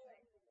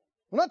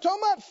 We're not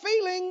talking about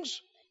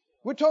feelings.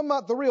 We're talking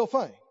about the real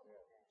thing.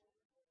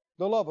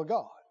 The love of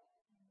God.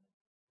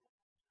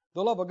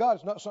 The love of God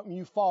is not something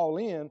you fall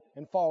in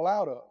and fall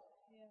out of.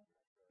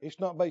 It's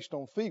not based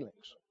on feelings.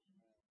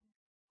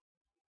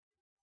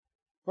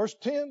 Verse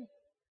 10.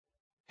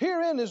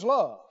 Herein is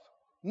love.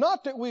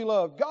 Not that we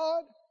loved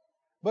God,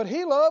 but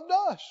He loved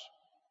us.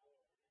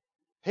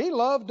 He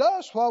loved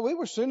us while we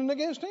were sinning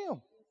against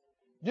Him.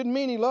 Didn't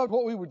mean He loved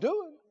what we were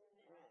doing,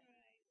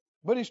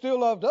 but He still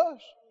loved us.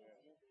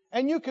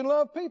 And you can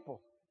love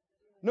people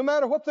no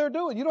matter what they're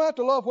doing. You don't have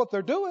to love what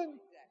they're doing,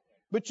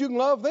 but you can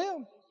love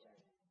them.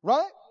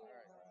 Right?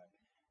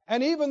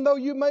 And even though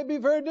you may be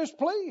very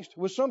displeased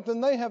with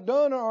something they have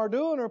done or are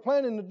doing or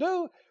planning to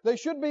do, they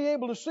should be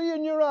able to see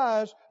in your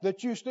eyes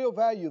that you still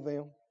value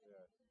them.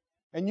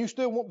 And you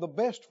still want the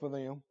best for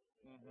them.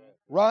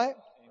 Right?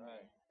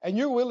 And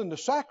you're willing to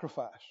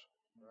sacrifice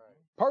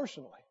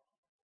personally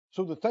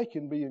so that they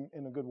can be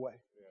in a good way.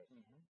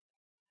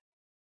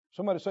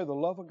 Somebody say the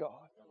love of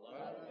God.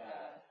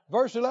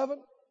 Verse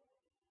 11.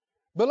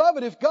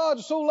 Beloved, if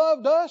God so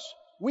loved us,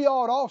 we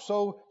ought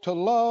also to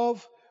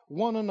love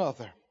one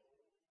another.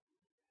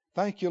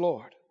 Thank you,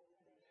 Lord.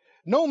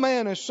 No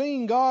man has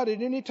seen God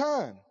at any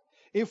time.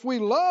 If we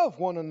love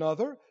one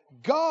another,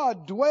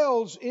 God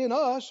dwells in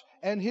us,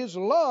 and His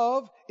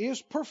love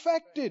is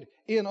perfected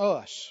in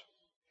us.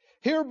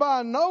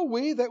 Hereby know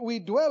we that we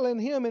dwell in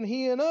Him and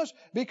He in us,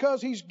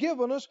 because He's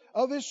given us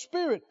of His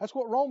Spirit. That's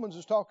what Romans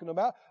is talking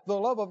about. The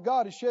love of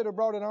God is shed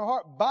abroad in our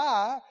heart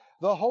by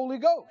the Holy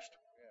Ghost,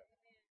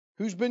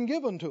 who's been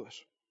given to us.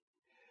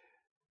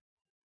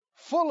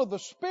 Full of the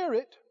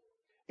Spirit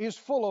is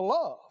full of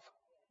love.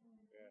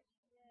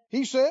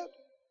 He said,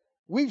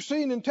 we've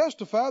seen and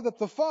testified that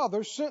the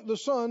Father sent the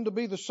Son to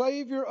be the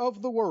Savior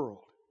of the world.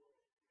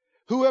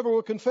 Whoever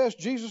will confess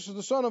Jesus as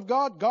the Son of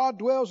God, God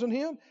dwells in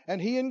him and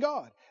He in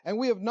God. And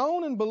we have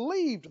known and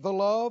believed the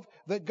love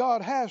that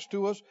God has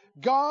to us.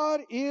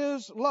 God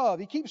is love.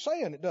 He keeps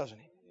saying it, doesn't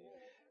he?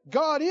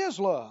 God is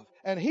love.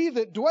 And he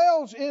that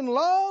dwells in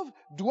love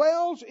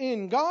dwells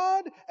in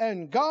God,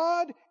 and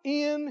God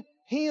in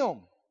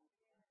him.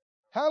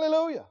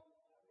 Hallelujah.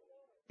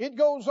 It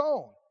goes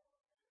on.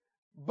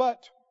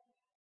 But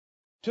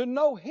to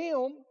know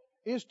him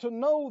is to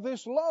know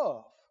this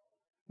love,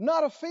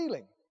 not a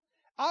feeling.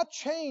 I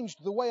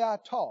changed the way I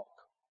talk.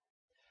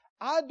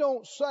 I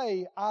don't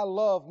say I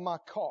love my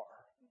car.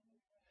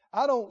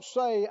 I don't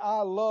say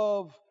I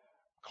love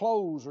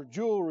clothes or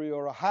jewelry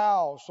or a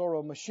house or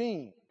a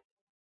machine.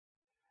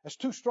 That's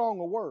too strong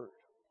a word.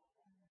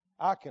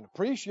 I can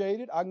appreciate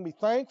it. I can be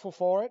thankful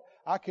for it.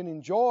 I can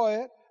enjoy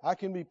it. I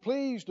can be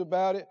pleased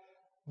about it.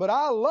 But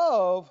I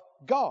love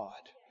God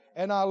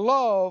and I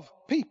love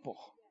people.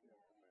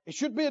 It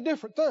should be a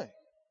different thing.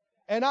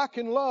 And I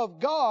can love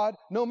God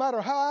no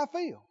matter how I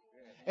feel.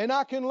 And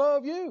I can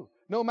love you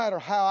no matter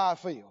how I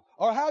feel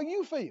or how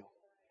you feel.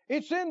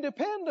 It's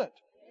independent.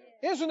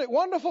 Isn't it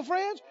wonderful,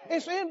 friends?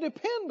 It's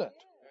independent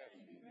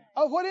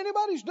of what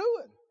anybody's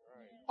doing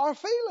or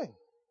feeling.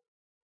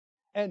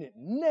 And it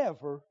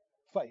never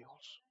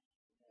fails.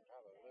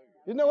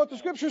 Isn't that what the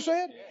Scripture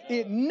said?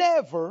 It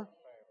never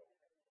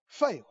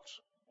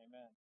fails.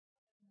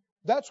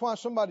 That's why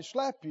somebody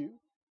slapped you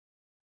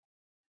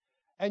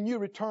and you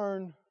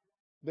return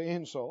the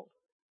insult.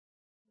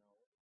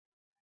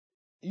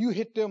 You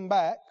hit them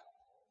back.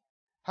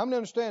 How many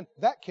understand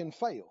that can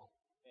fail?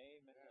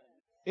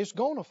 It's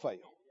going to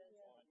fail.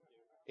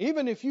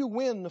 Even if you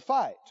win the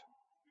fight,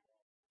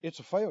 it's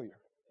a failure,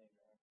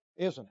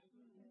 isn't it?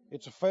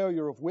 It's a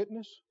failure of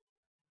witness.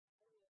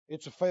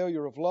 It's a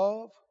failure of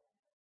love.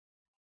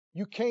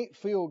 You can't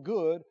feel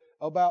good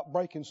about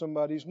breaking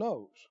somebody's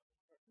nose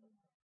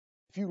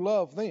if you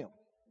love them.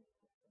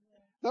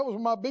 That was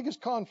my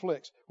biggest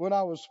conflicts when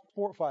I was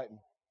sport fighting.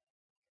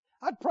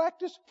 I'd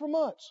practice for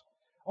months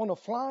on a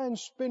flying,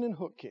 spinning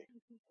hook kick.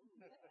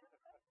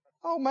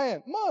 Oh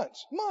man,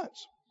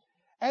 months.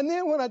 And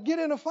then when I'd get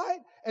in a fight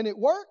and it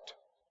worked,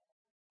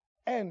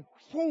 and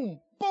boom,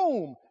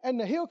 boom, and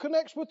the heel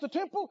connects with the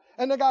temple,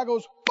 and the guy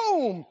goes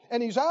boom,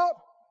 and he's out,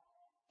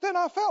 then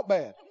I felt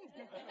bad.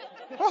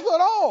 I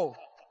thought, oh,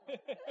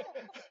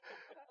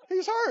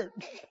 he's hurt.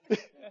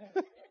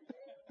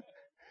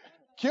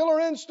 Killer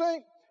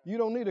instinct? You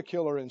don't need a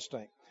killer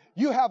instinct.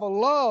 You have a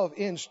love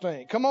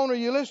instinct. Come on, are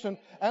you listening?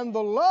 And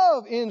the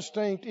love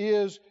instinct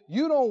is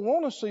you don't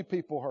want to see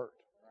people hurt.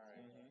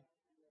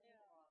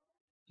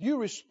 You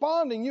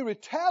responding, you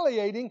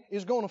retaliating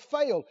is going to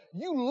fail.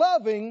 You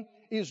loving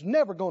is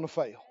never going to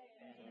fail.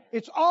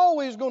 It's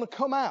always going to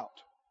come out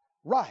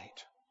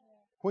right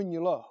when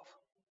you love.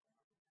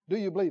 Do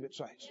you believe it,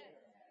 saints?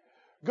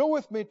 Go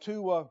with me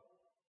to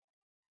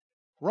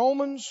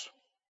Romans,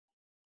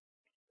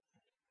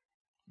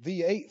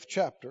 the 8th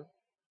chapter.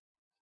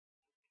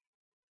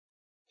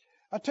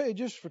 I tell you,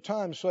 just for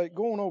time's sake,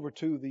 going over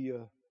to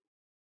the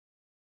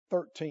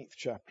 13th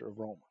chapter of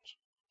Romans.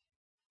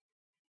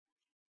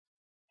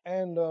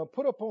 And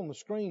put up on the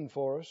screen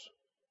for us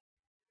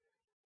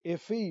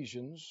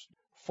Ephesians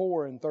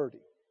 4:30.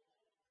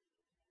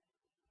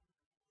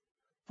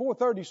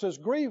 4:30 says,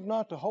 grieve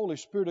not the Holy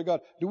Spirit of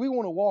God. Do we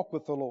want to walk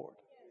with the Lord?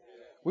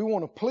 We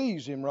want to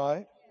please Him,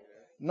 right?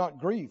 Not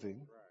grieve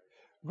Him.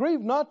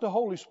 Grieve not the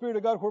Holy Spirit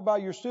of God, whereby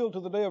you're sealed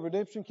to the day of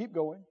redemption. Keep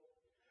going.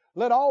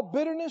 Let all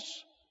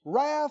bitterness,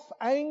 wrath,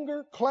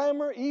 anger,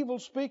 clamor, evil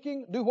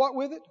speaking, do what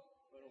with it?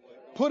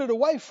 Put it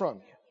away from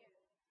you.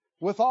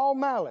 With all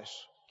malice.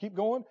 Keep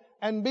going.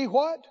 And be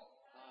what?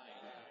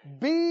 Kind.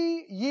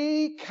 Be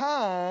ye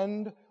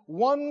kind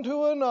one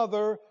to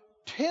another,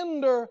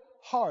 tender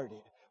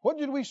hearted. What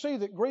did we see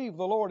that grieved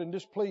the Lord and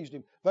displeased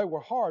Him? They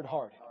were hard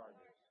hearted.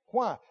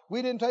 Why?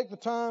 We didn't take the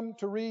time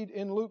to read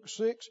in Luke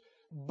 6,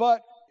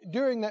 but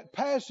during that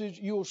passage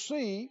you'll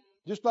see,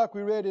 just like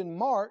we read in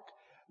Mark,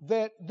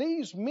 that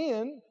these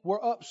men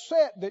were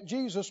upset that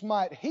Jesus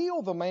might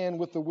heal the man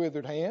with the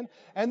withered hand.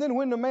 And then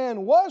when the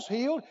man was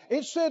healed,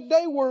 it said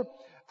they were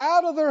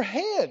out of their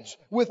heads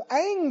with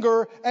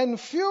anger and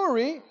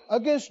fury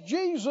against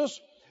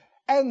Jesus,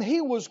 and He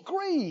was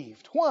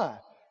grieved. Why?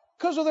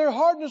 Because of their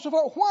hardness of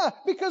heart. Why?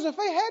 Because if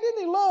they had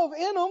any love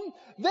in them,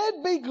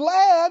 they'd be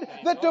glad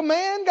that the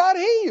man got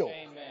healed.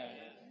 Amen.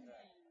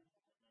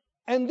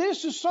 And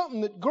this is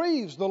something that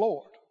grieves the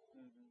Lord.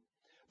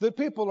 That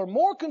people are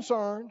more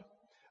concerned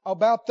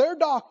about their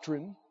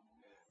doctrine,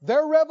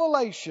 their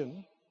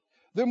revelation.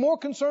 They're more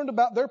concerned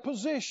about their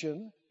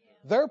position,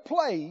 their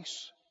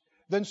place,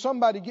 than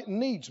somebody getting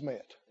needs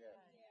met.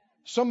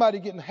 Somebody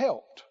getting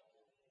helped.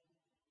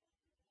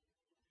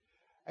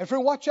 And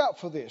friend, watch out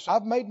for this.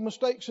 I've made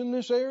mistakes in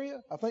this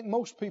area. I think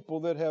most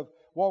people that have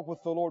walked with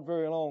the Lord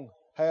very long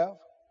have.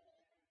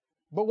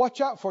 But watch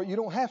out for it. You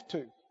don't have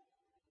to.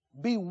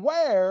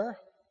 Beware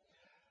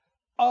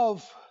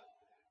of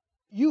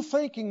you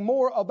thinking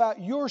more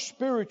about your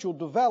spiritual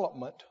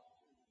development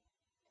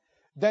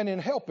than in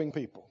helping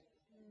people.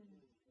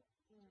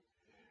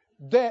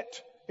 That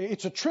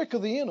it's a trick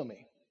of the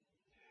enemy.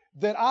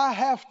 that I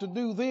have to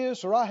do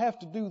this or I have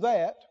to do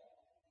that,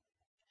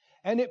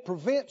 and it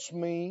prevents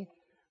me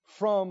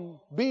from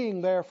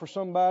being there for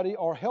somebody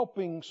or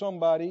helping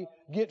somebody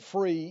get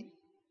free.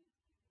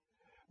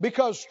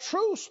 Because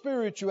true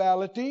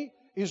spirituality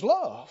is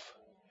love.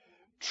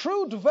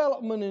 True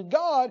development in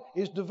God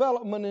is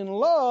development in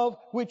love,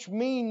 which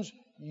means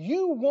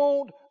you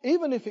want,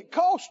 even if it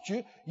costs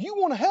you, you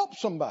want to help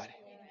somebody.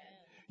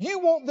 You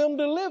want them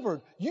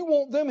delivered. You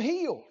want them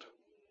healed.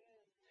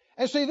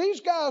 And see,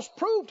 these guys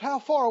proved how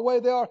far away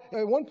they are.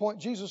 At one point,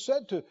 Jesus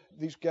said to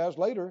these guys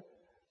later,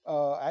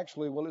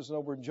 it's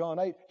over in John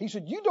 8, He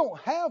said, you don't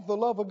have the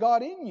love of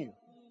God in you.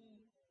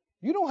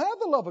 You don't have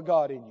the love of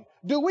God in you.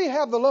 Do we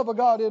have the love of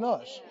God in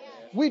us?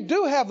 We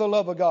do have the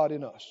love of God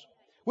in us.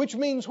 Which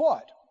means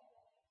what?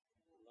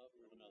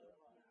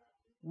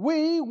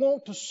 We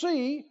want to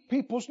see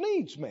people's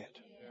needs met.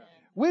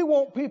 We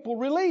want people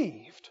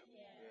relieved.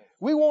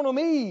 We want them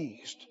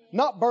eased,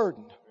 not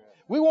burdened.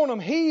 We want them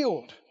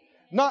healed,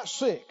 not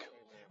sick.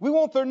 We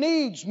want their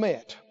needs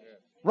met.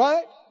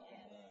 Right?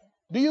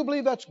 Do you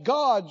believe that's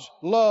God's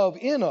love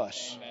in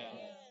us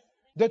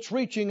that's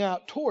reaching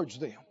out towards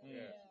them?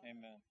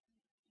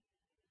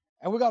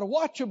 And we got to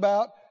watch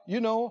about,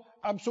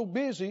 I'm so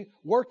busy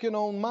working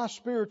on my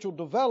spiritual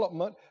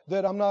development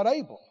that I'm not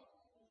able.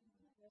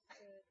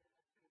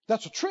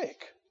 That's a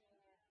trick,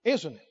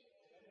 isn't it?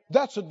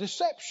 That's a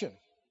deception.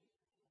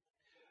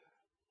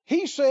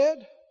 He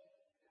said,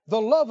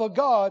 the love of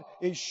God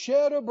is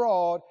shed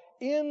abroad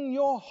in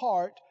your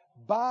heart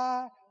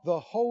by the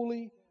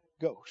Holy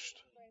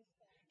Ghost.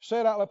 Say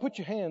it out loud. Put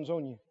your hands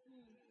on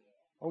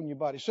your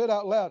body. Say it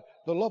out loud.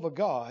 The love of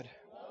God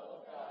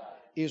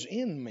is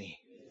in me.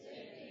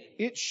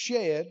 It's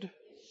shed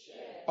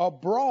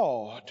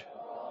abroad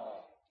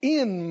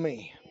in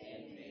me.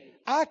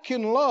 I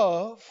can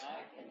love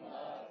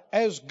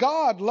as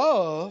God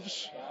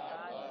loves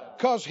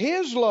because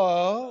His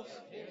love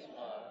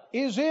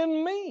is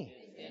in me.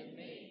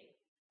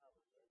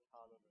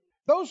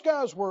 Those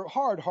guys were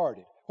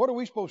hard-hearted. What are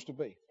we supposed to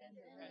be?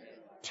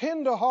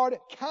 Tender-hearted,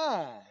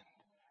 kind.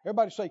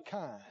 Everybody say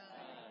kind.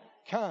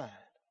 Kind.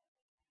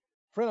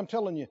 Friend, I'm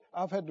telling you,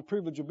 I've had the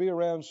privilege of being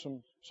around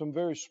some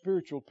very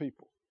spiritual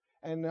people.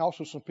 And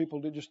also some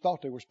people that just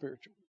thought they were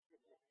spiritual.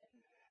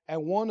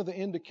 And one of the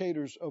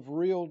indicators of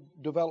real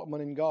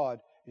development in God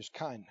is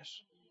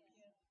kindness.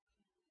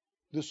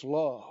 This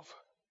love.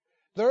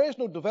 There is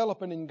no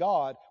developing in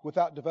God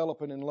without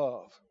developing in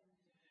love.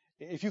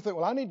 If you think,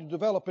 well, I need to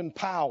develop in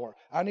power.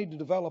 I need to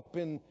develop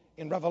in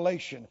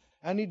revelation.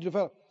 I need to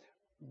develop.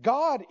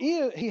 God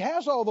is, He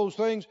has all those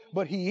things,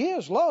 but He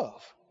is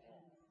love.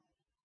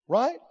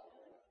 Right?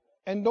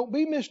 And don't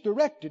be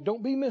misdirected.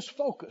 Don't be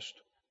misfocused.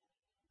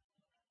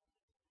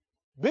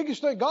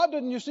 Biggest thing, God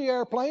doesn't just see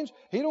airplanes.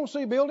 He don't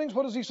see buildings.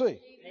 What does He see?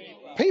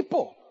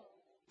 People.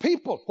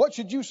 People. What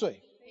should you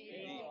see?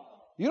 People.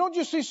 You don't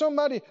just see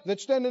somebody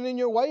that's standing in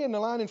your way in the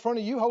line in front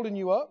of you holding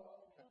you up.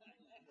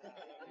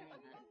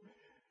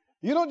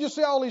 You don't just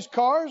see all these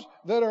cars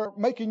that are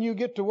making you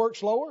get to work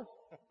slower.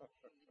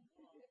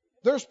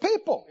 There's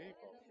people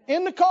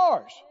in the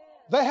cars.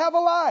 They have a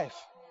life.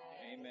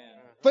 Amen.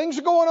 Things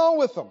are going on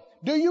with them.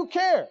 Do you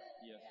care?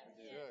 Yes,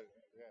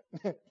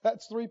 we do.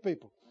 That's 3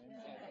 people.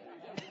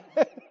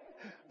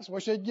 That's why I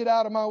said get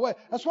out of my way.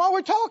 That's why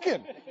we're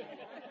talking.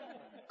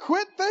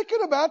 Quit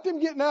thinking about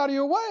them getting out of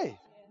your way.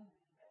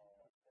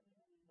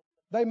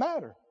 They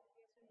matter.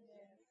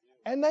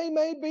 And they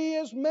may be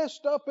as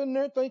messed up in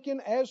their thinking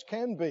as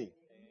can be.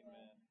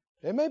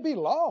 They may be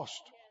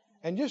lost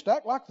and just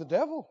act like the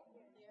devil.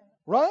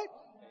 Right?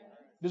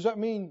 Does that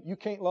mean you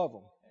can't love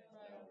them?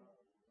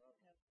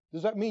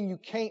 Does that mean you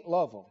can't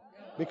love them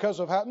because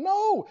of how?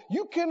 No,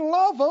 you can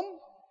love them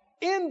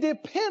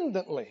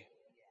independently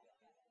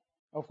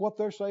of what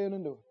they're saying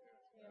and doing.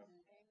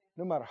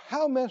 No matter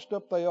how messed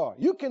up they are.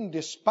 You can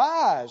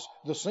despise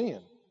the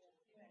sin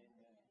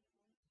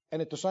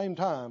and at the same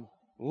time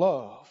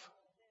love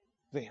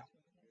them.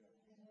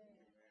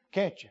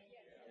 Can't you?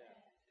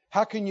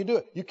 How can you do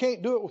it? You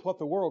can't do it with what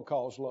the world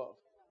calls love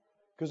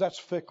because that's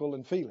fickle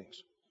and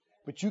feelings.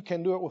 But you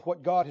can do it with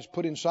what God has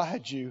put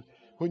inside you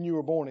when you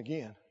were born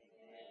again.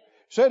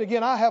 Say it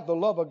again. I have the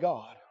love of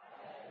God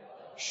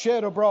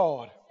shed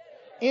abroad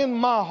in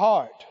my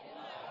heart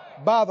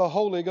by the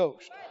Holy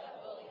Ghost.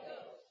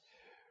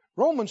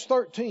 Romans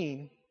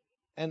 13:8.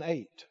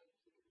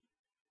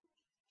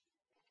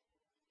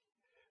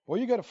 Well,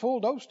 you got a full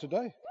dose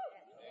today.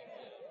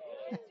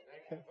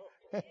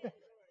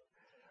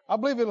 I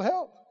believe it'll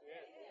help.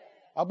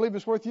 I believe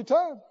it's worth your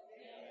time.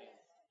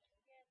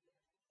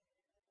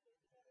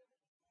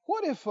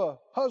 What if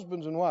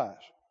husbands and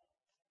wives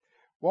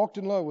walked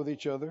in love with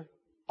each other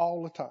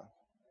all the time?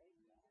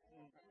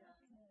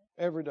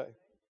 Every day.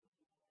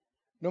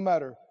 No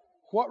matter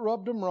what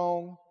rubbed them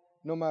wrong,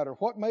 no matter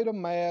what made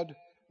them mad,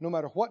 no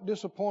matter what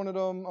disappointed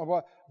them, or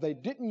what, they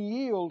didn't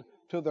yield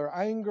to their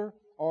anger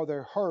or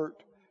their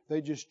hurt.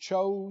 They just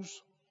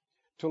chose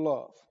to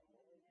love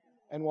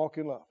and walk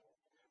in love.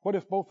 What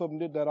if both of them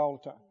did that all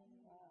the time?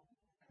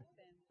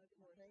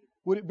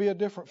 Would it be a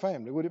different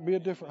family? Would it be a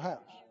different house?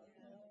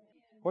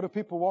 What if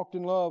people walked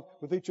in love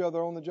with each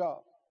other on the job?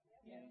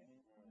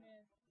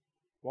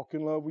 Walk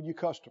in love with your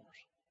customers.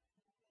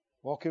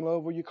 Walk in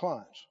love with your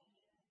clients.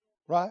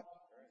 Right?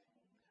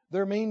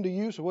 They're mean to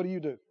you, so what do?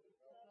 You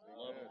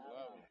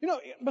know,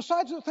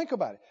 besides, think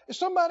about it. If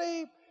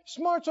somebody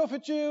smarts off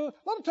at you,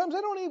 a lot of times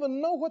they don't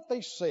even know what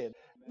they said.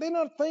 They're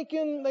not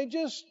thinking, they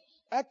just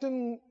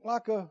acting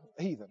like a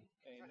heathen.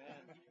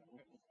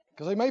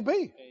 Because they may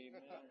be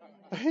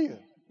a heathen.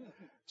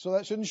 So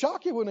that shouldn't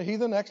shock you when a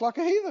heathen acts like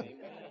a heathen.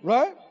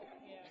 Right?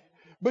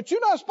 But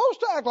you're not supposed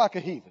to act like a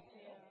heathen.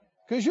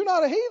 Because you're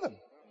not a heathen.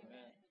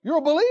 You're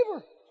a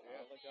believer.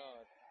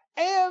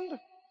 And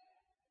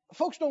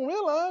folks don't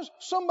realize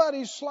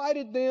somebody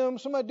slighted them,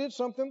 somebody did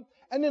something,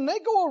 and then they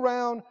go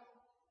around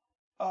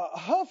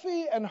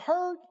huffy and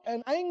hurt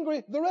and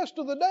angry the rest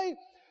of the day.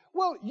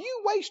 Well,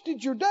 you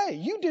wasted your day.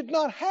 You did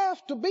not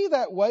have to be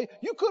that way.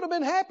 You could have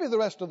been happy the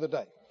rest of the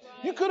day.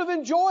 You could have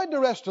enjoyed the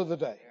rest of the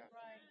day.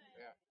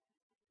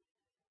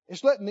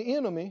 It's letting the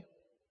enemy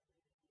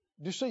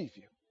deceive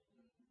you.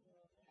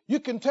 You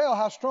can tell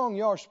how strong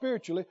you are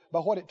spiritually by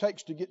what it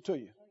takes to get to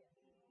you.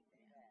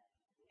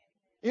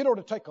 It ought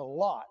to take a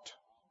lot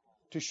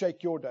to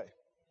shake your day.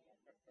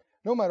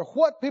 No matter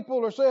what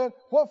people are saying,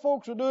 what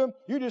folks are doing,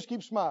 you just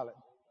keep smiling.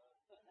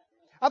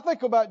 I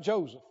think about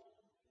Joseph.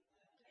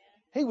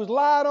 He was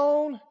lied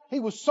on. He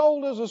was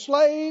sold as a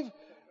slave,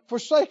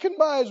 forsaken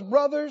by his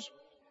brothers.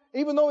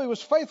 Even though he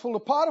was faithful to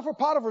Potiphar,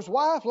 Potiphar's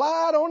wife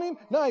lied on him.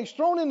 Now he's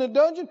thrown in the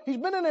dungeon. He's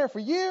been in there for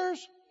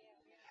years.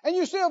 And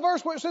you see a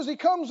verse where it says he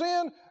comes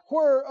in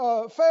where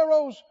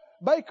Pharaoh's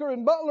baker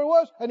and butler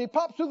was, and he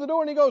pops through the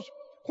door and he goes,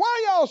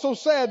 "Why are y'all so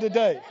sad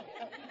today?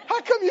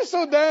 How come you're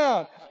so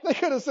down?" They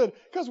could have said,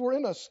 "Because we're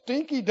in a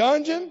stinky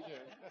dungeon,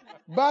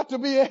 about to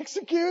be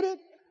executed."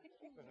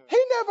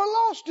 He never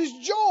lost his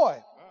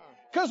joy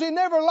because he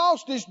never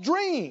lost his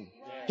dream.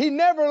 He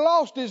never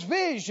lost his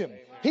vision.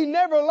 He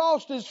never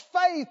lost his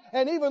faith.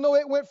 And even though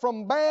it went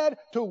from bad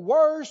to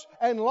worse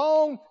and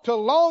long to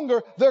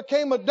longer, there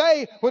came a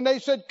day when they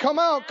said, come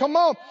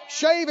on,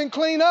 shave and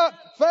clean up.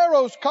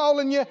 Pharaoh's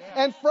calling you.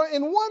 And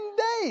in one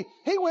day,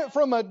 he went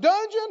from a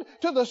dungeon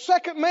to the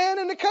second man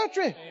in the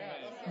country.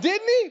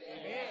 Didn't he?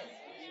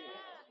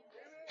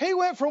 He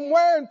went from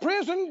wearing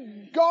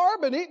prison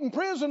garb and eating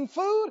prison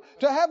food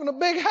to having a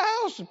big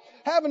house,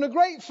 having a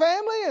great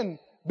family, and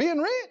being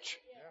rich.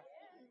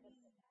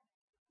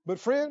 But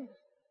friend,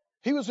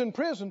 he was in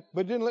prison,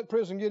 but didn't let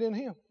prison get in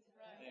him.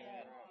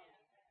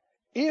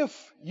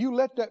 If you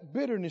let that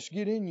bitterness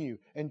get in you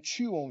and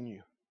chew on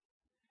you,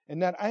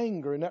 and that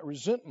anger and that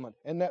resentment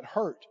and that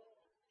hurt,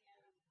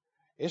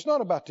 it's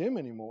not about them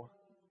anymore.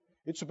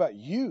 It's about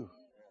you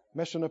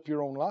messing up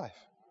your own life.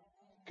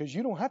 Because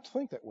you don't have to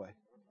think that way.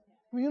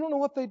 I mean, you don't know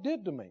what they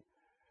did to me.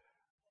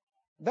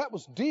 That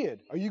was did.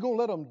 Are you going to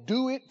let them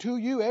do it to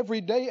you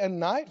every day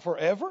and night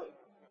forever?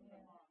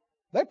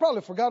 They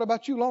probably forgot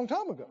about you a long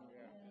time ago.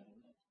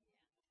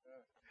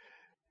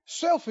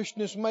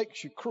 Selfishness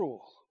makes you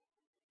cruel,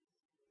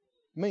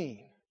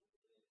 mean.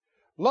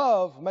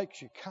 Love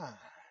makes you kind.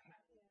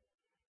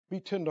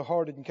 Be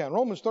tenderhearted and kind.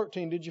 Romans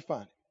 13, did you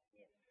find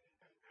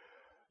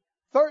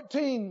it?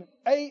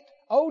 13:8.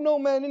 Owe no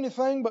man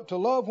anything but to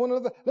love one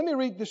another. Let me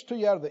read this to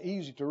you out of the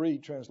easy to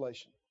read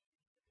translation.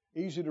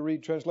 Easy to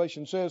read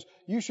translation says,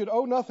 you should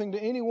owe nothing to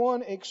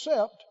anyone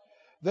except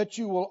that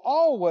you will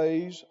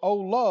always owe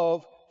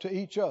love to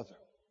each other.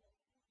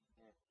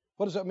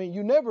 What does that mean?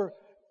 You never,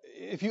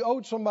 if you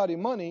owed somebody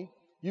money,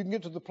 you can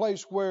get to the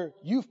place where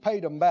you've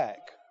paid them back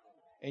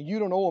and you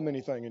don't owe them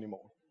anything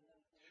anymore.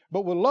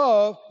 But with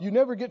love, you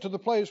never get to the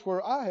place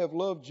where I have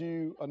loved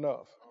you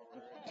enough.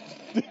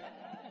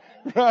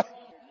 Right?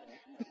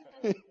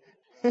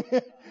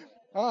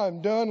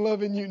 I'm done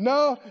loving you.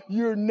 No,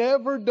 you're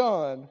never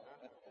done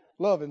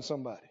loving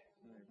somebody.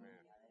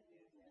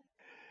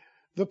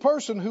 The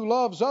person who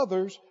loves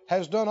others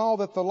has done all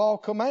that the law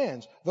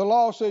commands. The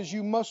law says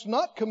you must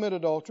not commit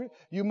adultery.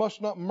 You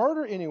must not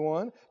murder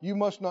anyone. You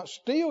must not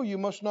steal. You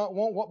must not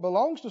want what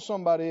belongs to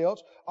somebody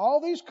else. All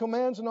these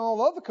commands and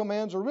all other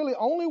commands are really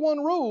only one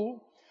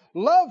rule.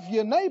 Love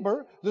your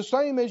neighbor the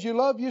same as you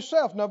love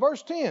yourself. Now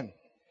verse 10.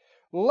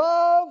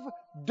 Love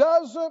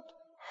doesn't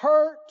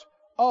hurt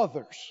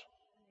others.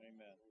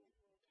 Amen.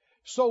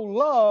 So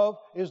love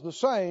is the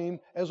same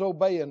as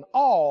obeying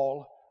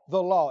all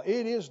the law.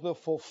 It is the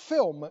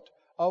fulfillment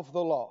of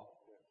the law.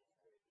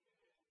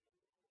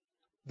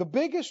 The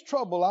biggest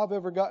trouble I've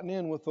ever gotten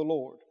in with the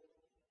Lord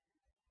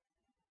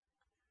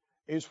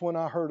is when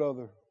I hurt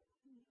other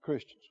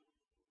Christians.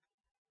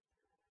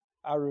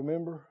 I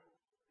remember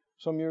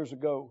some years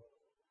ago,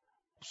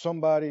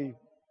 somebody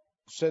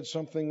said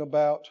something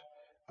about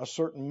a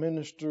certain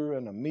minister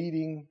in a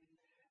meeting,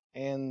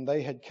 and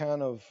they had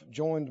kind of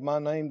joined my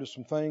name to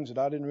some things that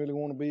I didn't really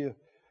want to be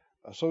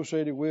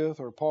associated with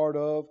or part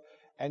of.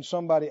 And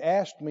somebody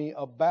asked me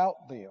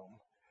about them.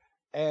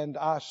 And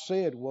I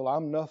said, well,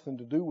 I'm nothing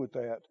to do with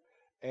that.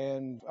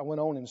 And I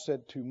went on and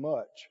said too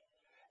much.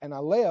 And I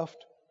left.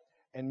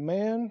 And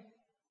man,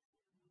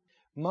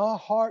 my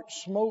heart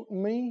smote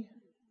me.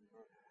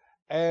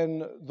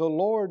 And the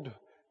Lord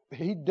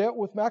he dealt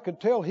with me. I could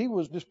tell he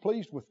was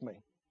displeased with me.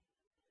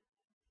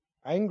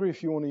 Angry,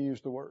 if you want to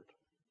use the word.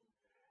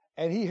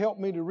 And he helped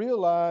me to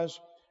realize,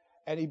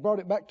 and he brought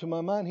it back to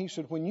my mind. He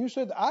said, when you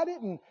said, I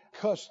didn't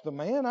cuss the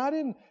man. I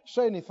didn't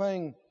say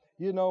anything,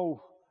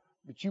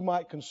 that you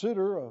might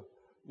consider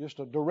just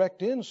a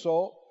direct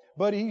insult.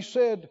 But he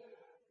said,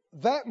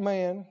 that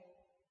man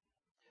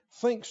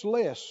thinks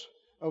less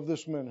of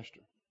this minister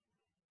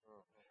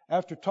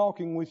after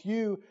talking with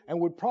you, and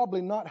would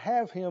probably not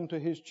have him to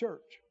his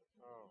church.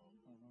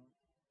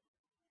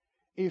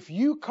 If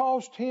you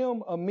cost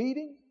him a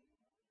meeting,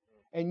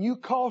 and you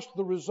cost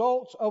the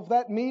results of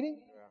that meeting,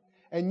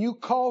 and you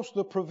cost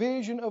the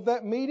provision of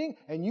that meeting,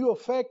 and you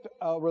affect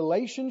a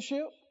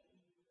relationship,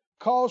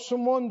 cause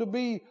someone to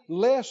be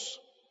less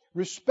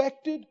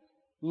respected,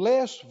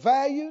 less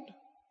valued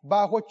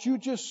by what you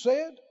just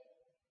said,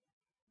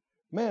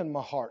 man,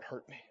 my heart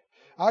hurt me.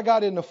 I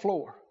got in the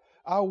floor.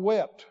 I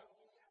wept.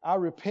 I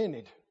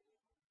repented.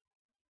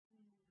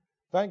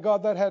 Thank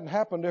God that hadn't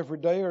happened every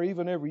day or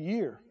even every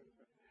year.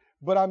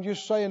 But I'm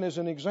just saying as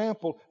an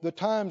example, the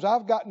times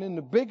I've gotten in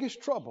the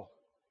biggest trouble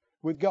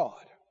with God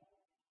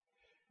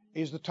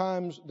is the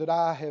times that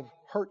I have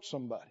hurt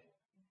somebody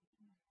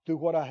through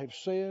what I have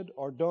said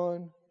or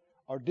done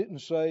or didn't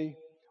say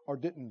or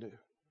didn't do.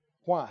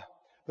 Why?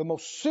 The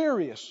most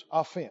serious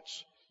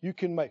offense you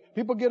can make.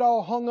 People get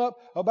all hung up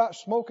about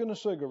smoking a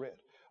cigarette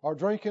or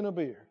drinking a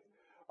beer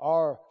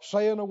or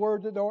saying a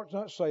word that they ought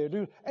not say.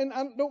 And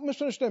don't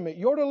misunderstand me.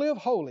 You're to live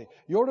holy.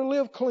 You're to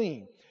live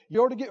clean.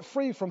 You're to get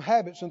free from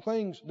habits and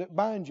things that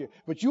bind you.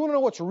 But you want to know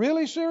what's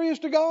really serious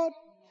to God?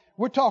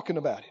 We're talking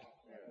about it.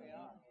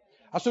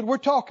 I said, we're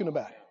talking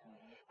about it.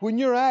 When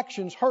your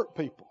actions hurt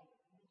people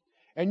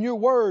and your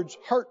words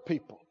hurt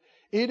people,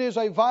 it is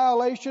a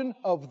violation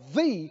of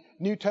the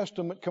New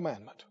Testament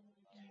commandment.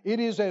 It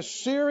is as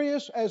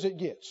serious as it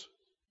gets.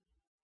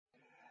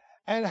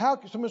 And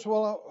someone says,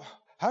 well,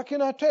 how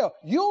can I tell?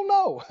 You'll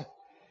know.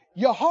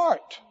 Your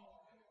heart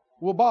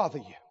will bother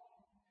you.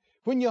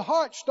 When your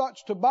heart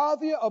starts to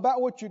bother you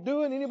about what you're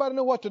doing, anybody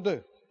know what to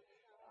do?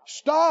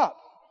 Stop.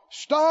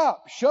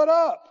 Stop. Shut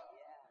up.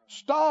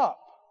 Stop.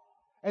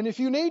 And if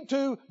you need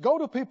to, go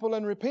to people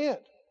and repent.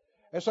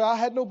 And say, I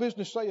had no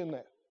business saying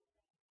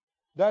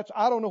that.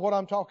 I don't know what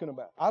I'm talking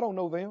about. I don't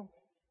know them.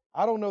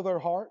 I don't know their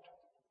heart.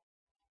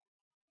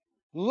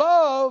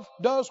 Love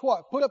does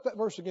what? Put up that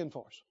verse again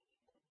for us.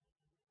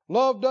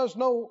 Love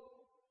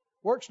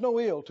works no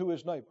ill to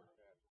his neighbor.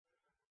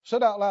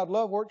 Said out loud,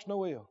 love works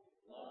no ill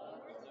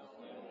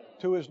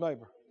to his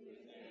neighbor.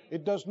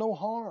 It does no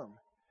harm.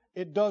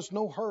 It does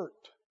no hurt.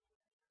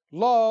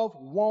 Love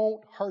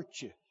won't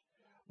hurt you.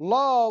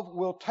 Love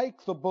will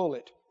take the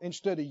bullet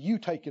instead of you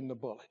taking the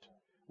bullet.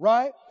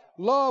 Right?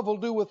 Love will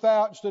do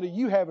without instead of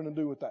you having to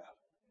do without.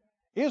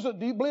 Do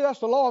you believe that's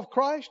the law of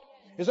Christ?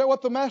 Is that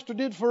what the Master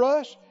did for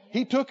us?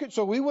 He took it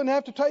so we wouldn't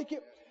have to take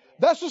it.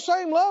 That's the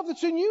same love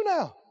that's in you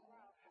now.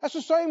 That's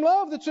the same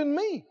love that's in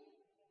me.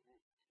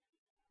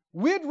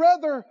 We'd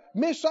rather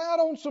miss out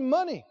on some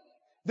money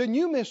than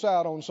you miss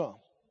out on some.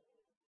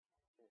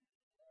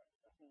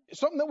 It's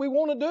something that we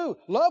want to do.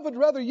 Love would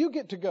rather you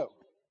get to go.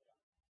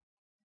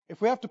 If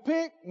we have to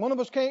pick, one of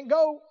us can't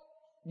go,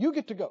 you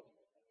get to go.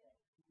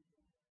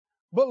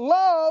 But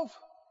love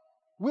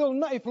will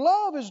not, if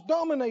love is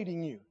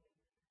dominating you,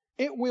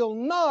 it will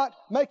not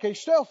make a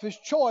selfish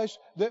choice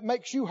that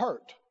makes you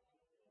hurt.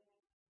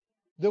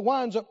 That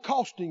winds up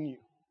costing you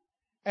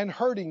and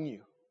hurting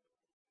you.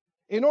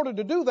 In order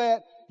to do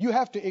that, you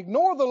have to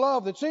ignore the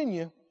love that's in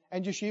you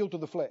and just yield to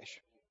the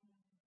flesh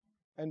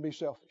and be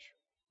selfish.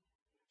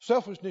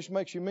 Selfishness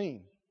makes you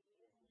mean,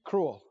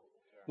 cruel.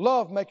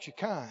 Love makes you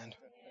kind.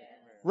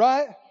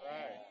 Right?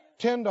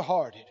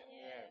 Tender-hearted.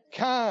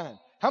 Kind.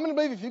 How many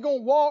believe if you're going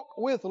to walk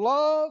with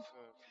love,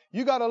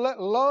 you got to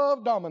let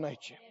love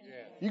dominate you.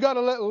 You got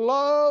to let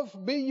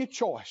love be your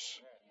choice.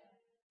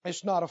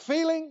 It's not a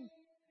feeling.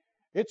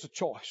 It's a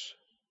choice.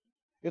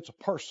 It's a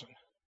person.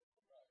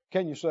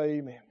 Can you say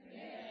amen?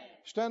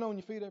 Stand on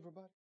your feet,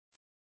 everybody.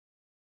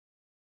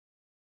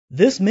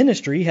 This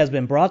ministry has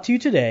been brought to you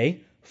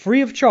today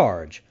free of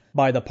charge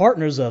by the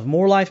partners of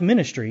More Life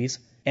Ministries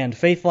and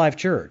Faith Life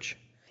Church.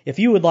 If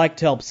you would like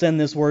to help send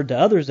this word to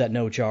others at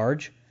no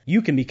charge,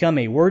 you can become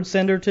a word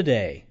sender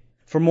today.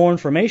 For more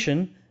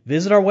information,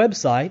 visit our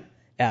website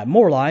at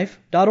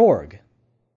morelife.org.